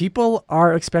people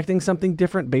are expecting something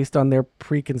different based on their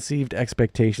preconceived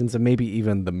expectations of maybe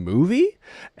even the movie?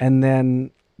 And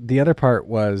then the other part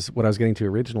was what I was getting to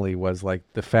originally was like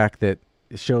the fact that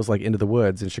shows like Into the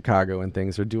Woods in Chicago and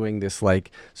things are doing this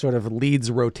like sort of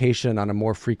leads rotation on a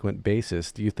more frequent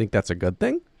basis. Do you think that's a good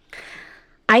thing?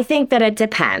 I think that it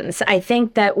depends. I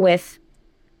think that with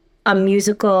a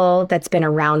musical that's been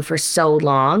around for so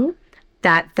long,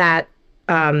 that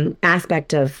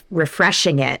aspect of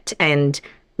refreshing it and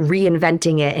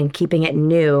reinventing it and keeping it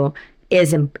new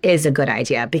is a good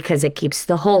idea because it keeps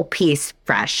the whole piece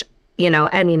fresh. You know,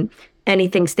 I mean,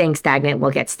 anything staying stagnant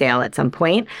will get stale at some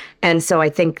point. And so I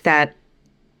think that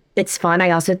it's fun.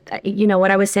 I also, you know,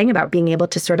 what I was saying about being able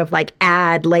to sort of like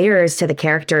add layers to the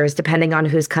characters depending on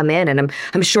who's come in. And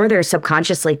I'm sure there's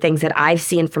subconsciously things that I've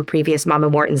seen from previous Mama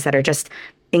Mortons that are just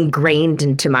ingrained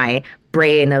into my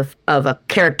brain of a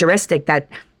characteristic that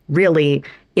really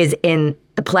is in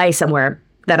the play somewhere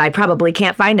that I probably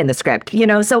can't find in the script, you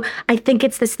know? So I think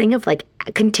it's this thing of like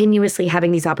continuously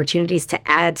having these opportunities to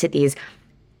add to these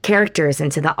characters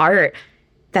and to the art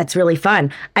that's really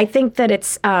fun. I think that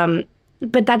it's,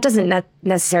 but that doesn't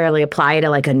necessarily apply to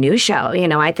like a new show. You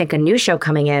know, I think a new show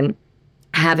coming in,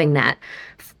 having that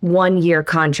 1 year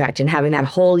contract and having that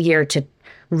whole year to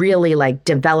really like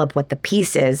develop what the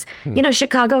piece is, you know,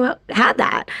 Chicago had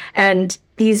that. And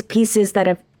these pieces that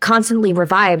have constantly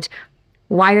revived,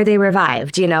 why are they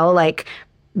revived? You know, like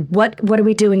what are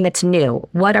we doing that's new?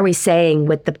 What are we saying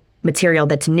with the material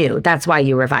that's new? That's why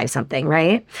you revive something,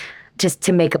 right? Just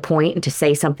to make a point and to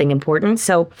say something important.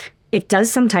 So it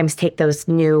does sometimes take those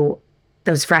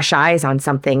fresh eyes on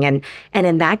something. And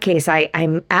in that case,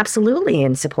 I'm absolutely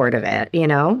in support of it, you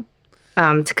know,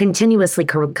 to continuously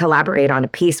collaborate on a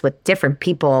piece with different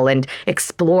people and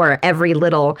explore every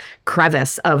little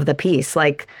crevice of the piece.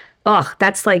 Like, oh,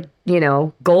 that's like, you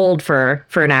know, gold for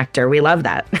an actor. We love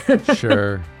that.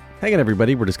 Sure. Hang on,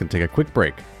 everybody. We're just going to take a quick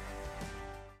break.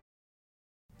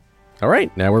 All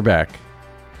right, now we're back.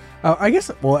 I guess,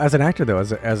 well, as an actor, though,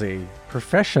 as a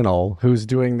professional who's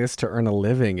doing this to earn a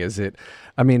living,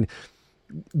 I mean,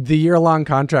 the year-long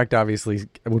contract obviously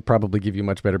would probably give you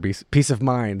much better peace of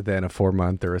mind than a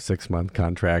 4-month or a 6-month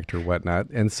contract or whatnot.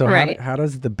 And so right. How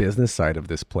does the business side of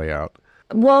this play out?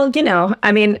 Well, you know,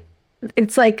 I mean,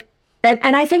 it's like,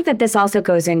 and I think that this also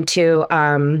goes into,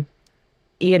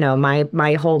 you know,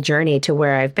 my whole journey to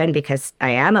where I've been because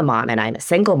I am a mom and I'm a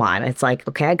single mom. It's like,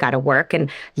 okay, I got to work.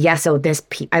 And yes, so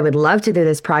I would love to do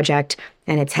this project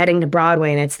and it's heading to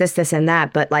Broadway and it's this, and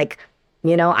that. But like,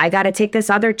 you know, I got to take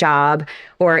this other job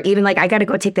or even like I got to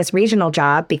go take this regional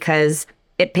job because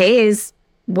it pays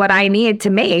what I need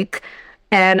to make.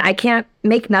 And I can't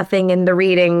make nothing in the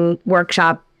reading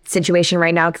workshop situation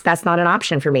right now because that's not an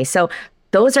option for me. So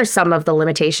those are some of the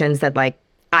limitations that like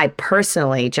I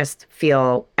personally just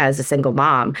feel as a single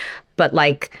mom. But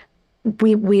like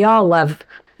we all love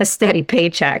a steady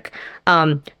paycheck.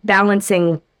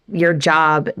 Balancing your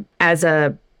job as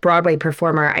a Broadway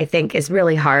performer, I think, is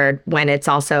really hard when it's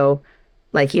also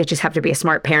like you just have to be a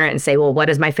smart parent and say, well, what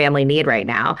does my family need right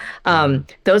now?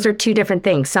 Those are two different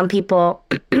things. Some people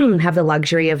have the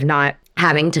luxury of not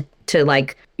having to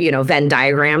like, you know, Venn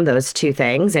diagram those two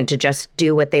things and to just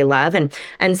do what they love.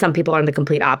 And some people are in the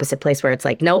complete opposite place where it's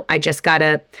like, no, I'm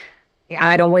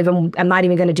not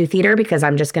even going to do theater because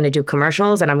I'm just going to do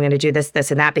commercials and I'm going to do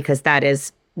this, and that because that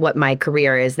is what my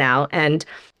career is now. And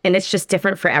it's just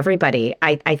different for everybody.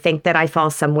 I think that I fall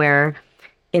somewhere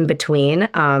in between.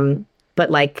 But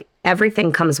like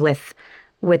everything comes with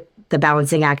the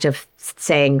balancing act of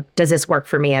saying, does this work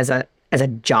for me as a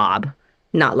job?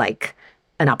 Not like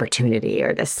an opportunity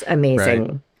or this amazing,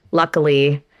 right.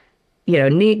 Luckily, you know,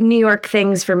 New York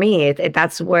things for me,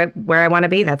 that's where I want to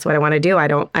be. That's what I want to do. I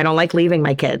don't like leaving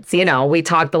my kids. You know, we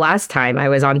talked the last time I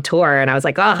was on tour and I was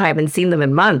like, oh, I haven't seen them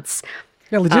in months.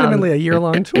 Yeah, legitimately a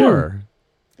year-long tour.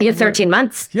 You have 13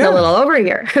 months, yeah. A little over a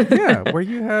year. Yeah, where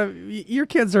you have, your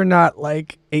kids are not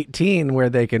like 18 where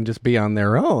they can just be on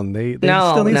their own. They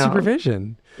still need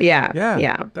supervision.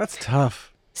 Yeah. That's tough.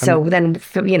 So then,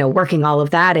 you know, working all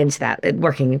of that into that,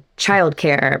 working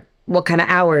childcare, what kind of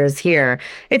hours here?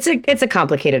 It's a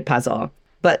complicated puzzle.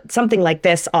 But something like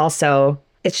this also,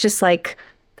 it's just like,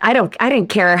 I didn't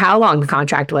care how long the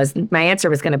contract was. My answer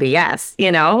was going to be yes,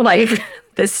 like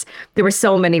there were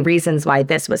so many reasons why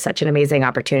this was such an amazing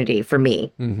opportunity for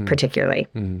me, particularly.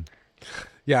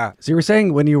 Yeah. So you were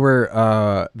saying when you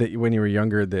were when you were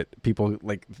younger that people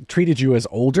like treated you as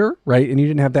older, right? And you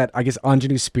didn't have that, I guess,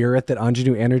 ingenue spirit, that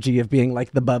ingenue energy of being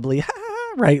like the bubbly,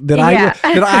 right? That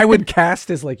I would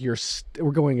cast as like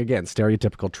we're going again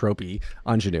stereotypical tropey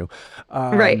ingenue,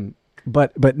 right?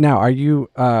 But now, are you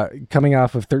coming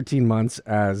off of 13 months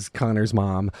as Connor's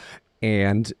mom?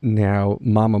 And now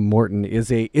Mama Morton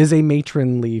is a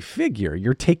matronly figure.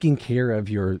 You're taking care of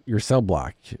your cell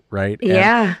block, right?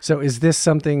 Yeah. And so is this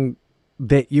something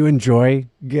that you enjoy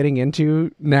getting into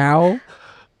now?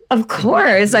 Of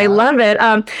course. I love it.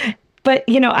 But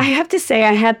I have to say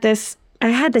I had this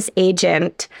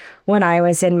agent when I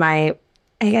was in my,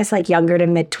 I guess, like younger to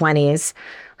mid 20s,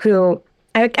 who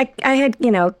I had,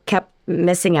 kept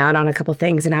missing out on a couple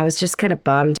things, and I was just kind of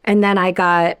bummed. And then I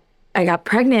got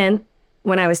pregnant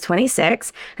when I was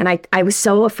 26, and I was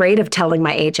so afraid of telling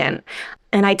my agent.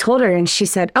 And I told her, and she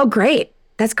said, "Oh, great.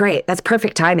 That's great. That's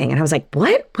perfect timing." And I was like,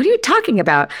 "What? What are you talking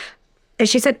about?" And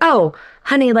she said, "Oh,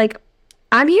 honey, like,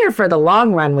 I'm here for the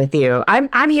long run with you.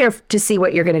 I'm here to see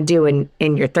what you're going to do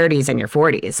in your 30s and your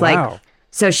 40s." Wow. Like,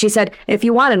 so she said, "If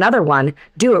you want another one,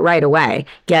 do it right away.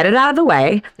 Get it out of the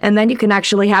way, and then you can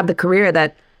actually have the career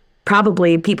that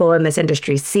probably people in this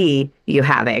industry see you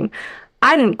having."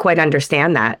 I didn't quite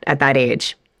understand that at that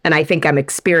age. And I think I'm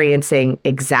experiencing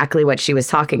exactly what she was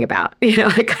talking about.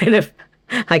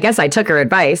 I guess I took her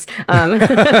advice.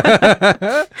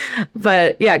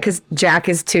 But yeah, because Jack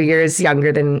is 2 years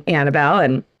younger than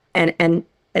Annabelle. And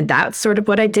that's sort of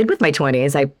what I did with my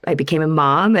 20s. I became a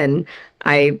mom, and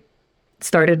I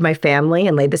started my family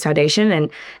and laid this foundation. And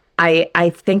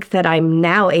I think that I'm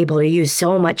now able to use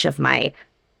so much of my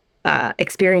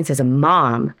experience as a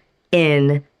mom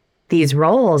in these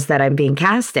roles that I'm being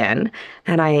cast in.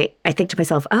 And I think to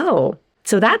myself, oh,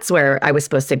 so that's where I was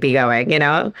supposed to be going,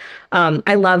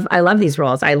 I love these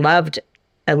roles. I loved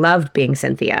being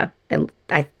Cynthia. And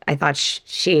I thought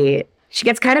she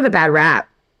gets kind of a bad rap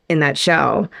in that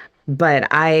show, but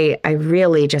I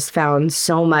really just found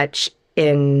so much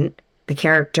in the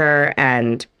character,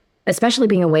 and especially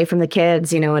being away from the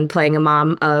kids, and playing a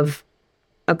mom of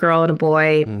a girl and a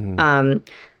boy.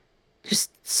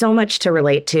 Just so much to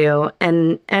relate to.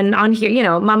 And on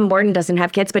here, Mama Morton doesn't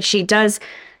have kids, but she does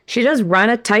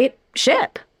run a tight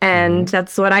ship. And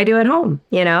that's what I do at home,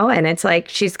 and it's like,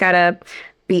 she's got to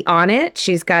be on it.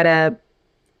 She's got to,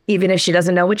 even if she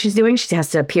doesn't know what she's doing, she has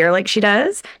to appear like she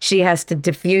does. She has to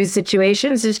diffuse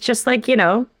situations. It's just like,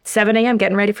 7 a.m.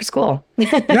 getting ready for school.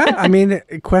 Yeah, I mean,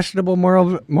 questionable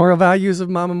moral values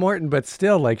of Mama Morton, but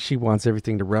still, like, she wants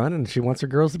everything to run, and she wants her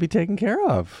girls to be taken care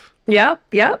of. Yep.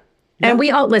 And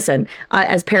we all, listen,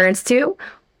 as parents too,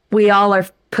 we all are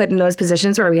put in those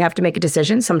positions where we have to make a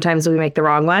decision. Sometimes we make the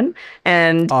wrong one,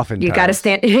 and oftentimes you got to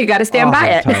stand by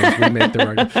it. Oftentimes we make the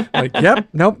wrong. Like, yep,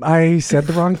 nope, I said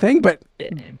the wrong thing, but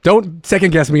don't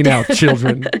second guess me now,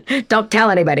 children. Don't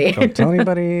tell anybody. Don't tell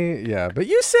anybody. Yeah, but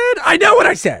you said, I know what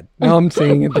I said. No, I'm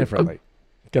saying it differently.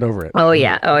 Get over it. Oh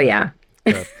yeah.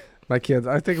 My kids,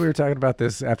 I think we were talking about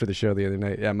this after the show the other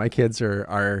night. Yeah, my kids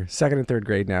are second and third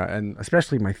grade now, and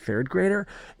especially my third grader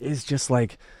is just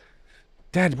like,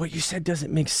 "Dad, what you said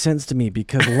doesn't make sense to me,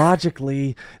 because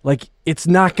logically, like, it's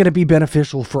not going to be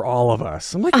beneficial for all of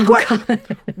us." I'm like, what?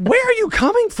 God. Where are you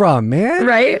coming from, man?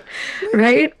 Right.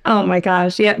 Oh my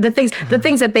gosh. Yeah. The things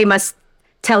that they must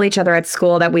tell each other at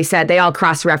school that we said, they all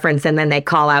cross-reference, and then they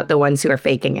call out the ones who are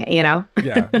faking it, Yeah.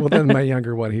 Well, then my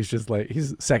younger one, he's just like,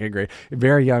 he's second grade,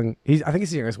 very young. I think he's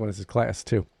the youngest one in his class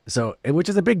too. So, which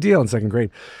is a big deal in second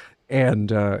grade. And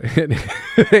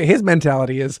his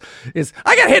mentality is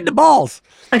I got hit in the balls.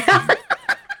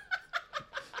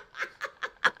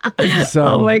 So,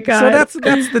 oh my God. So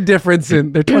that's the difference. They're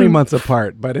 20 months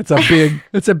apart, but it's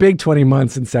a big 20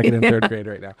 months in second and third grade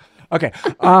right now. Okay,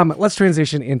 let's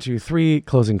transition into 3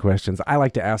 closing questions I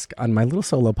like to ask on my little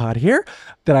solo pod here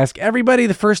that I ask everybody.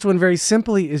 The first one, very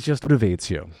simply, is just what motivates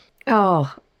you?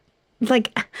 Oh,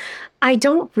 like, I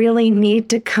don't really need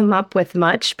to come up with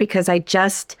much, because I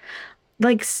just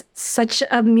like such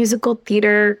a musical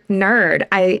theater nerd.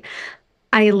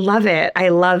 I love it. I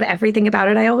love everything about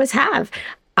it. I always have.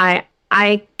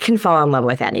 I can fall in love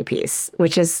with any piece,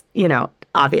 which is,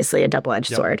 obviously a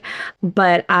double-edged sword.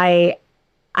 But I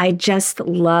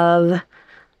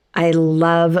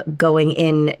love going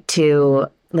into,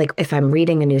 like, if I'm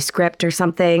reading a new script or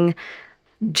something,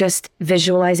 just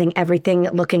visualizing everything,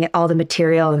 looking at all the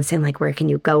material and saying, like, where can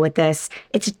you go with this?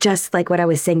 It's just like what I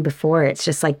was saying before. It's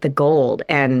just like the gold.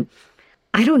 And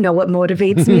I don't know what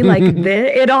motivates me like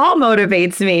this. It all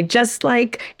motivates me. Just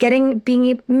like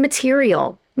being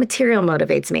material. Material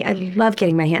motivates me. I love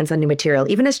getting my hands on new material.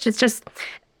 Even if it's just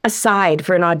aside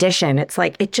for an audition. It's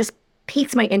like, it just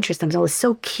piques my interest. I'm always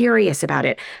so curious about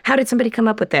it. How did somebody come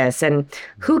up with this? And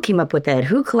who came up with it?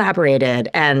 Who collaborated?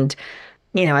 And,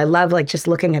 I love like just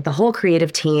looking at the whole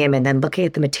creative team and then looking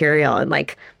at the material and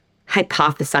like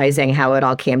hypothesizing how it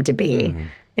all came to be.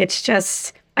 It's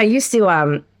just, I used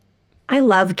to, I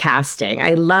love casting.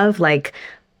 I love like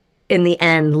in the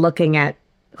end looking at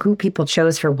who people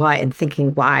chose for what and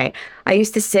thinking why. I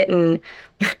used to sit in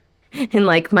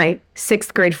like my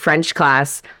 6th grade French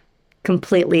class,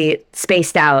 completely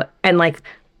spaced out, and like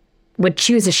would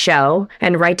choose a show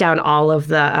and write down all of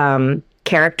the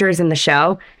characters in the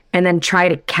show and then try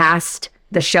to cast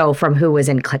the show from who was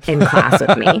in class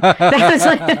with me.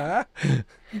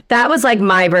 That was like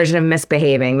my version of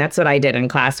misbehaving. That's what I did in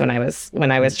class when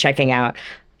I was checking out.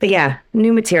 But yeah,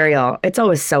 new material. It's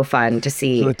always so fun to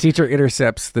see. So the teacher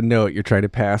intercepts the note you're trying to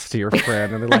pass to your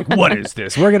friend, and they're like, "What is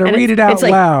this? We're going to read it out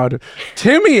loud."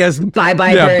 Timmy has Bye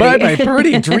Birdie.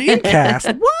 Birdie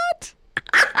Dreamcast. What?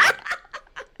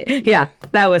 Yeah,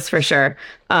 that was for sure.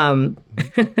 Oh,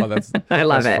 that's I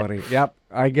love it. Funny. Yep,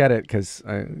 I get it because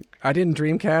I didn't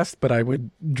Dreamcast, but I would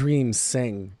dream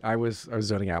sing. I was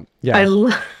zoning out. Yeah, I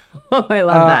love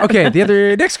that. Okay,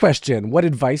 the next question: what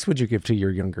advice would you give to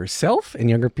your younger self and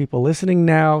younger people listening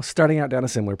now, starting out down a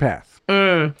similar path?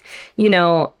 I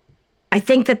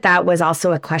think that was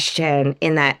also a question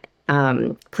in that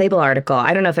Playbill article.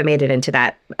 I don't know if it made it into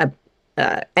that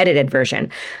edited version,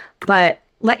 but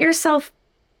let yourself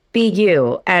be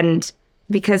you. And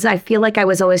because I feel like I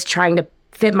was always trying to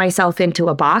fit myself into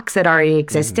a box that already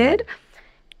existed.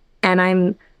 And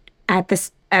I'm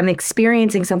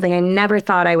experiencing something I never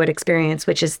thought I would experience,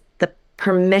 which is the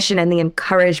permission and the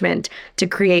encouragement to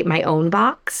create my own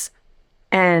box.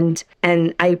 And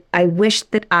I wish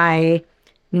that I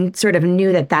sort of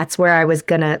knew that that's where I was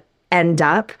going to end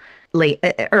up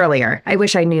earlier. I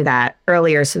wish I knew that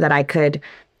earlier so that I could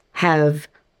have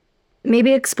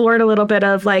maybe explored a little bit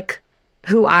of like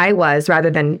who I was rather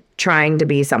than trying to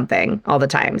be something all the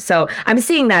time. So I'm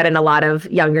seeing that in a lot of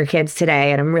younger kids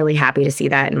today, and I'm really happy to see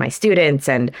that in my students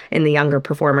and in the younger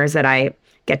performers that I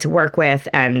get to work with.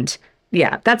 And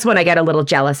yeah, that's when I get a little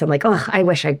jealous. I'm like, oh, I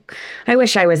wish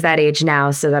I was that age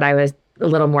now so that I was a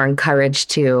little more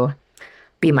encouraged to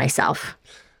be myself.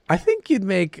 I think you'd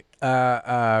make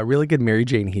a really good Mary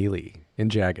Jane Healy in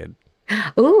Jagged.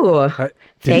 Ooh,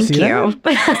 thank you.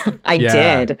 I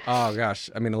did. Oh gosh,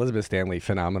 I mean Elizabeth Stanley,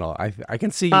 phenomenal. I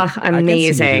can see. Amazing. I can see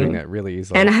you doing that really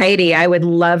easily. And Heidi, I would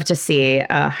love to see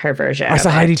her version. I saw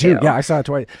Heidi too. Yeah, I saw it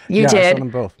twice. You did? I saw them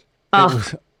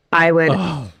both. I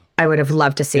would have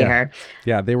loved to see her.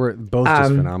 Yeah, they were both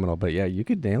just phenomenal. But yeah, you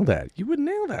could nail that. You would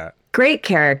nail that. Great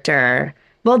character.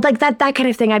 Well, like that kind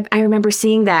of thing. I remember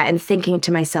seeing that and thinking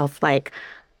to myself, like,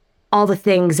 all the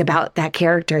things about that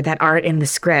character that aren't in the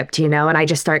script, and I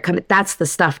just start coming. That's the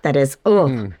stuff that is,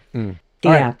 yeah.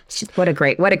 Right. What a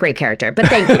great character. But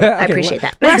thank you. Okay, I appreciate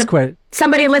that. Last question.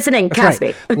 Somebody listening, cast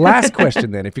me. Last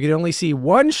question then. If you could only see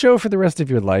one show for the rest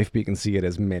of your life, but you can see it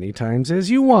as many times as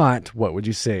you want, what would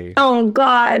you say? Oh,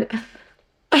 God.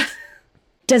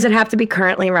 Does it have to be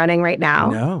currently running right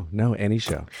now? No, any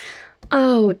show.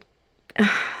 Oh,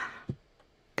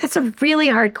 that's a really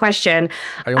hard question.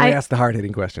 I only ask the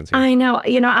hard-hitting questions here. I know.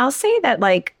 I'll say that,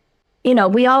 like,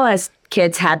 we all as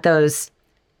kids had those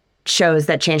shows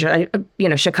that changed.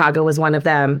 Chicago was one of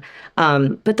them.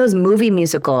 But those movie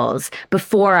musicals,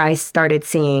 before I started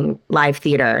seeing live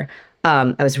theater,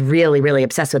 I was really, really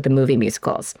obsessed with the movie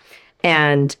musicals.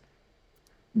 And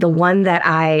the one that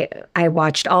I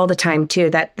watched all the time, too,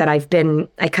 that I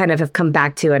kind of have come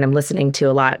back to and I'm listening to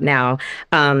a lot now,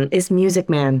 is Music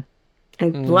Man. I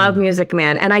love Music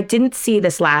Man. And I didn't see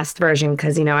this last version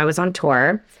because, I was on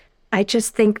tour. I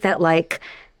just think that, like,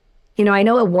 I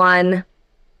know it won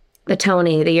the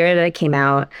Tony the year that it came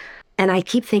out. And I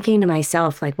keep thinking to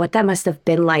myself, like, what that must have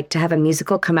been like to have a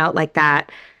musical come out like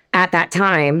that at that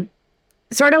time.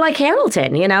 Sort of like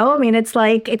Hamilton, I mean, it's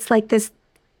like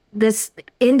this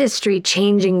industry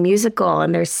changing musical.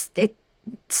 And it's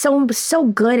so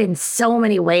good in so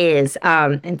many ways,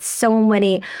 and so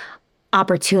many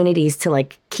opportunities to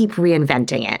like keep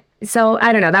reinventing it. So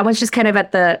I don't know. That one's just kind of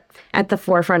at the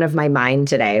forefront of my mind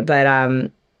today. But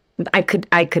I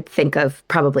could think of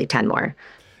probably 10 more.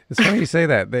 It's funny you say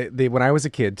that. When I was a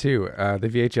kid too, the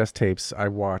VHS tapes I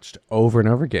watched over and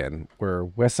over again were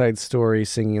West Side Story,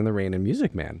 Singing in the Rain, and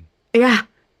Music Man.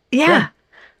 Yeah.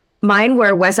 Mine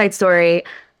were West Side Story,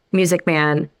 Music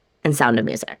Man, and Sound of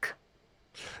Music.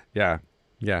 Yeah.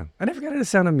 I never got into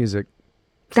Sound of Music.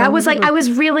 That was like, I was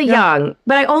really young,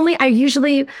 but I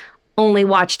usually only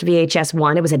watched VHS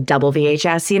 1. It was a double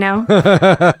VHS, you know?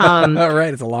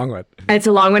 Right, it's a long one. It's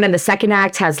a long one. And the second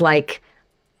act has like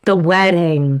the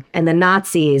wedding and the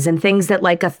Nazis and things that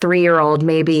like a 3-year-old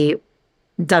maybe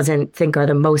doesn't think are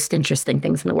the most interesting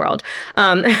things in the world.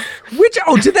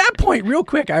 To that point, real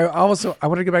quick, I want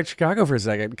to go back to Chicago for a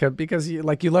second because you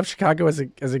love Chicago as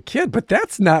a kid, but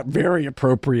that's not very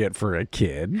appropriate for a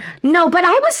kid. No, but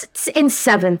I was in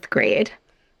 7th grade.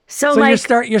 So like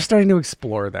you're starting to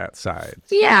explore that side.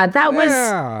 Yeah, that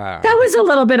was a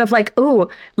little bit of like, ooh,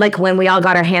 like when we all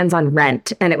got our hands on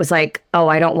Rent and it was like, oh,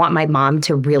 I don't want my mom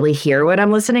to really hear what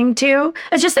I'm listening to.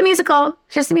 It's just a musical.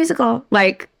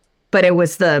 Like, but it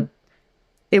was,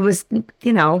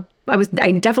 you know,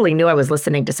 I definitely knew I was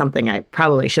listening to something I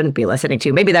probably shouldn't be listening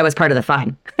to. Maybe that was part of the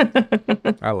fun.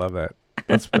 I love that.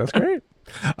 That's great.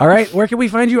 All right. Where can we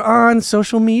find you on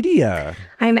social media?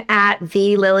 I'm at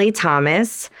the Lili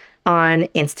Thomas on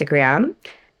Instagram.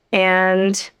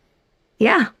 And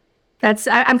yeah,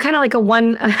 I'm kind of like a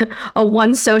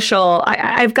one social.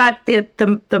 I've got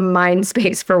the mind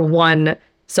space for one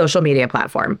social media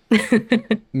platform.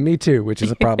 Me too, which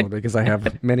is a problem because I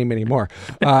have many, many more.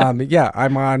 I'm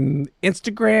on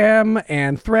Instagram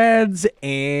and Threads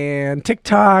and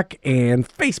TikTok and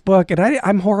Facebook, and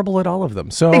I'm horrible at all of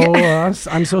them. So I'm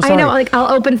so sorry. I know, like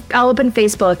I'll open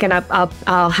Facebook and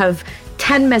I'll have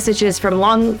 10 messages from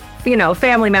long,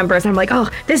 family members. I'm like, oh,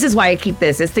 this is why I keep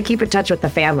this, is to keep in touch with the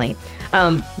family.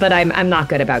 But I'm not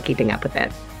good about keeping up with it.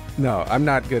 No, I'm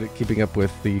not good at keeping up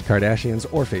with the Kardashians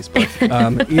or Facebook.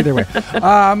 Either way.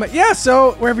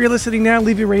 So wherever you're listening now,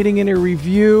 leave a rating and a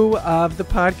review of the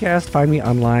podcast. Find me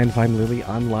online. Find Lili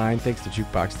online. Thanks to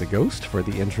Jukebox the Ghost for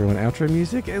the intro and outro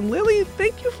music. And Lili,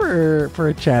 thank you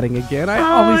for chatting again. I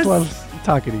always love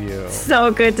talking to you. So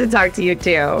good to talk to you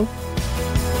too.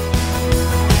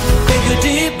 Take a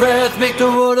deep breath, make the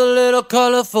world a little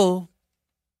colorful.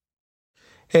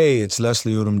 Hey, it's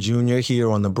Leslie Odom Jr. here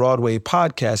on the Broadway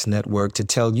Podcast Network to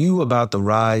tell you about the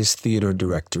Rise Theater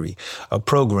Directory, a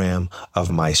program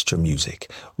of Maestro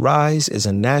Music. Rise is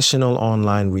a national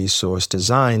online resource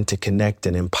designed to connect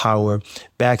and empower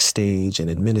backstage and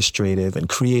administrative and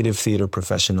creative theater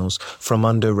professionals from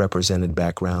underrepresented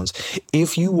backgrounds.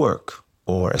 If you work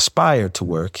or aspire to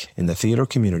work in the theater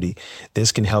community,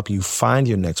 this can help you find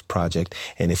your next project.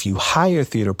 And if you hire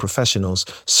theater professionals,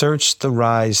 search the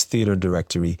Rise Theater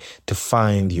Directory to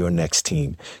find your next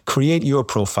team. Create your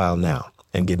profile now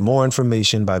and get more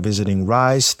information by visiting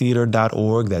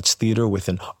risetheater.org. That's theater with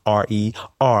an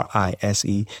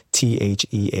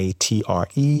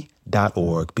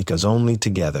RERISETHEATRE.org, because only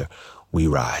together we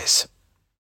rise.